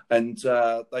 Hummel. And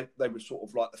they were sort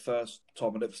of like the first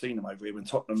time I'd ever seen them over here when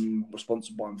Tottenham was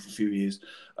sponsored by them for a few years.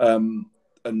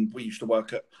 And we used to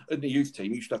work in the youth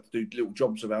team. We used to have to do little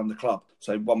jobs around the club.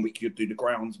 So one week you'd do the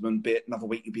groundsman bit, another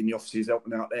week you'd be in the offices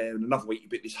helping out there, and another week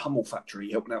you'd be at this Hummel factory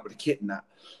helping out with the kit and that.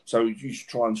 So you used to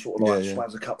try and sort of like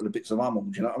swaz a couple of bits of Hummel,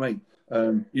 do you know what I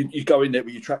mean? You go in there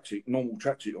with your tracksuit, normal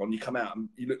tracksuit on, you come out and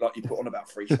you look like you put on about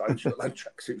 3 stones. You've got no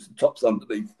tracksuits and tops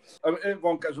underneath. I mean,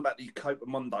 everyone goes about these Copa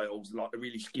Mondials, like the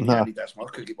really skinny Adidas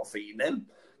ones. I couldn't get my feet in them.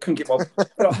 Couldn't get my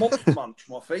Monster Munch,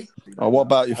 my feet. What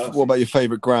about your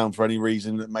favourite ground for any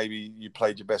reason that maybe you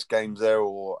played your best games there?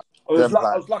 Or I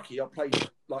was lucky. I played,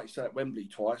 like you say, at Wembley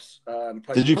twice.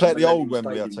 Did you play at the old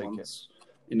Wembley? I take it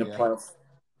in the playoff.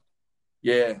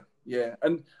 Yeah,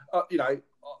 and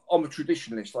I'm a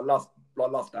traditionalist. I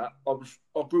love that.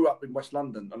 I grew up in West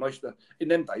London, and I used to, in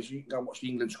them days, you can go and watch the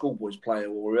England schoolboys play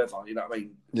or whoever, you know what I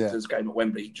mean? Yeah. There's a game at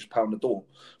Wembley, just pound the door.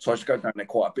 So I used to go down there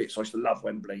quite a bit. So I used to love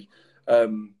Wembley.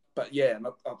 But yeah, and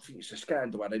I think it's a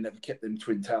scandal how they never kept them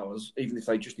Twin Towers, even if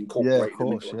they just incorporated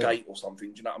them into a gate or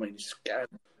something. Do you know what I mean? It's a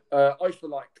scandal. I used to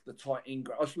like the tight in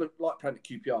ground. I used to like playing at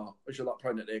QPR. I used to like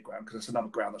playing at their ground because it's another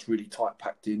ground that's really tight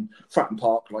packed in. Fratton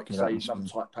Park, like you say, is another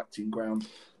tight packed in ground.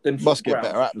 Must get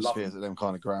better atmospheres at them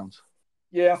kind of grounds.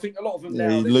 Yeah, I think a lot of them now.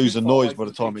 You lose the noise by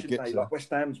the time it gets there. Like West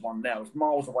Ham's one now is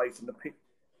miles away from the pitch.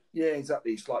 Yeah,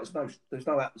 exactly. It's like there's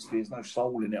no atmosphere, there's no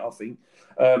soul in it, I think.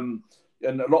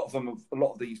 And a lot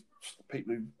of these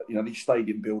people who, these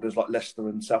stadium builders like Leicester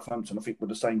and Southampton, I think were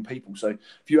the same people. So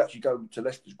if you actually go to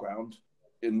Leicester's ground,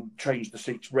 and change the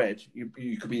seats red,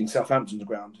 you could be in Southampton's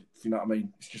ground, if you know what I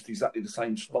mean. It's just exactly the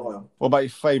same style. What about your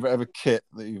favourite ever kit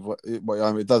that you've? Well,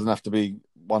 I mean, it doesn't have to be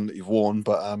one that you've worn,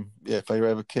 but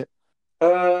favourite ever kit.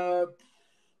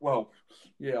 Well,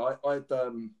 yeah, I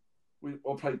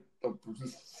played. I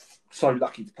was so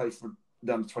lucky to play for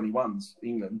the under-21s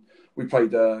England. We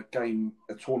played a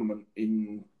tournament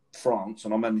in France,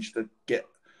 and I managed to get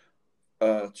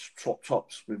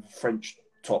tops with French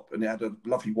top, and it had a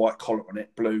lovely white collar on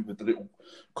it, blue with the little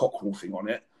cockerel thing on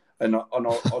it, and I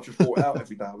just wore it out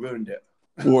every day. I ruined it.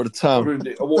 Wore it I ruined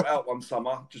it. I wore it out one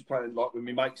summer, just playing like with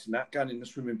my mates and that, going in the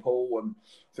swimming pool, and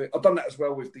I've done that as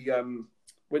well with the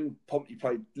when Pompey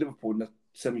played Liverpool in the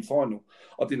semi-final.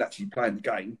 I didn't actually play in the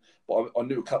game, but I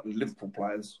knew a couple of Liverpool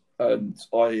players, and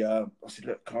I said,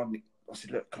 look, can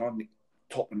I nick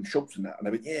top and shorts and that? And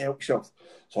they went, yeah, help yourself.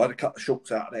 So I had a couple of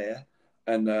shorts out of there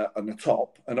and the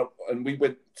top, and we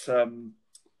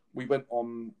went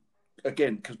on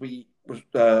again because we was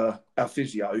our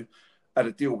physio had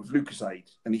a deal with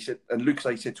Lucasade, and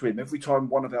Lucasade said to him, every time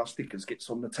one of our stickers gets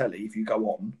on the telly, if you go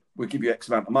on, we'll give you X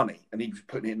amount of money. And he was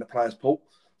putting it in the player's pool.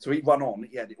 So he run on,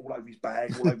 he had it all over his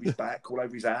bag, all over his back, all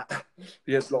over his hat.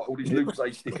 He has like all these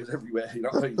Lucasade stickers everywhere, you know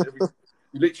what I mean?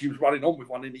 He literally was running on with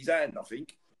one in his hand, I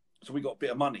think. So we got a bit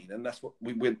of money, and that's what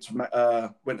we went to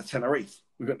Tenerife.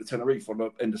 We went to Tenerife on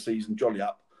the end of season jolly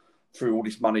up through all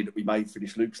this money that we made for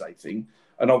this Lucasade thing.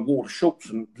 And I wore the shorts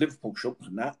and Liverpool shorts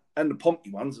and that, and the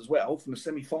Pompey ones as well from the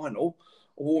semi-final.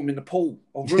 I wore them in the pool.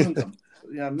 I ruined them.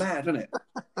 Mad, isn't it?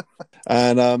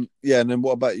 And and then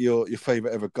what about your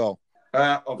favourite ever goal?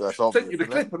 I've sent you the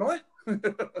clip, haven't I?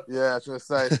 Yeah, I was going to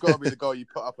say, it's got to be the goal you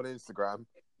put up on Instagram.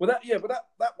 Well,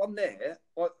 that one there,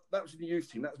 that was in the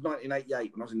youth team. That was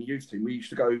 1988 when I was in the youth team. We used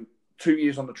to go 2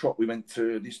 years on the trot. We went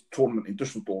to this tournament in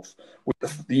Dusseldorf.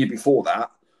 The year before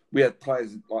that, we had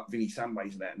players like Vinny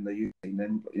Sandways and that in the youth team.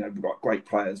 Then, we got great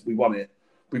players. We won it.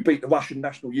 We beat the Russian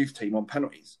national youth team on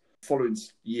penalties. Following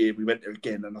year, we went there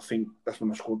again, and I think that's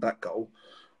when I scored that goal.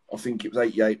 I think it was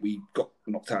 88. We got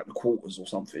knocked out in the quarters or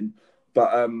something.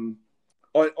 But I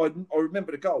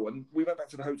remember the goal, and we went back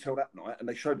to the hotel that night, and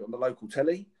they showed it on the local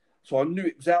telly. So I knew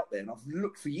it was out there, and I've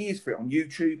looked for years for it on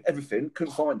YouTube, everything,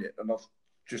 couldn't find it, and I've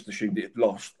just assumed it had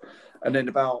lost. And then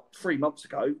about 3 months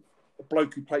ago, a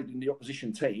bloke who played in the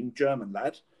opposition team, German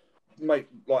lad, made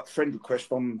like friend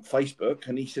request on Facebook,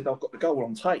 and he said, I've got the goal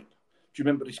on tape. Do you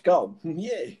remember this goal?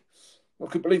 Yeah. I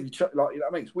couldn't believe he, like, you know what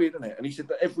I mean? It's weird, isn't it? And he said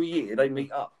that every year they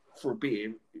meet up for a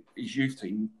beer. His youth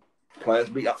team players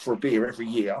meet up for a beer every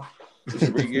year. It's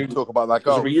a reunion. Talk about that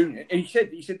goal. It's a reunion. And he said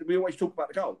that we always talk about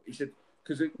the goal. He said,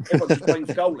 because everyone just blames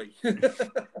the goalie.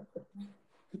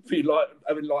 Be like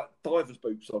having like divers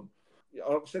boots on.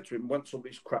 I said to him, once all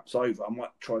this crap's over, I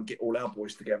might try and get all our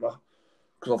boys together,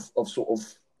 because I've sort of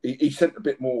he sent a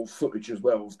bit more footage as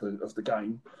well of the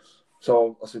game.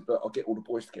 So I said, I'll get all the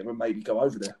boys together and maybe go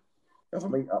over there, have a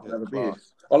meet up and have a beer.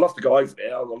 I'd love to go over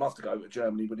there. I'd love to go to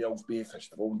Germany with the old beer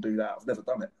festival and do that. I've never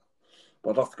done it,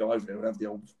 but I'd love to go over there and have the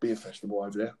old beer festival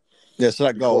over there. Yeah, so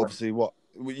that goal, obviously, what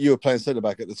you were playing centre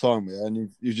back at the time, yeah,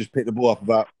 and you just picked the ball up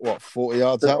about 40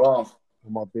 yards out.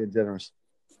 Am I being generous?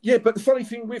 Yeah, but the funny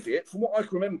thing with it, from what I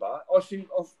can remember, I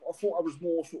thought I was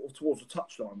more sort of towards the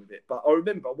touchline with it. But I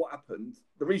remember what happened.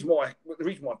 The reason why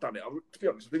I've done it, to be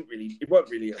honest, it weren't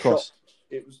really a shot.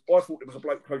 I thought there was a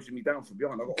bloke closing me down from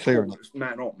behind. I got a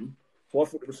man on, so I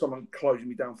thought there was someone closing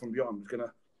me down from behind.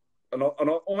 And I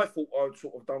thought I'd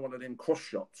sort of done one of them cross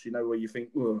shots, where you think,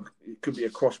 it could be a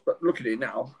cross. But look at it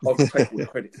now, I'll take all the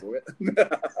credit for it.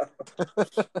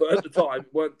 But at the time,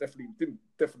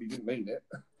 definitely didn't mean it.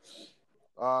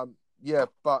 Yeah,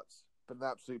 but been an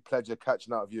absolute pleasure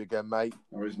catching up with you again, mate.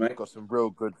 Always, mate. Got some real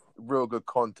good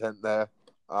content there.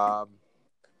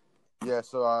 Yeah,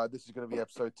 so this is going to be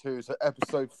episode 2. So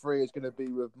episode 3 is going to be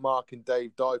with Mark and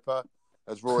Dave Diaper,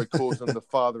 as Rory calls them, the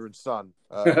father and son.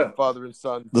 Father and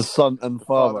son. The son and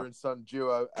father. Father and son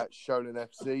duo at Shonen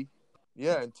FC.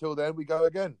 Yeah, until then, we go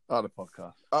again. Up the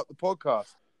podcast. Up the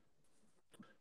podcast.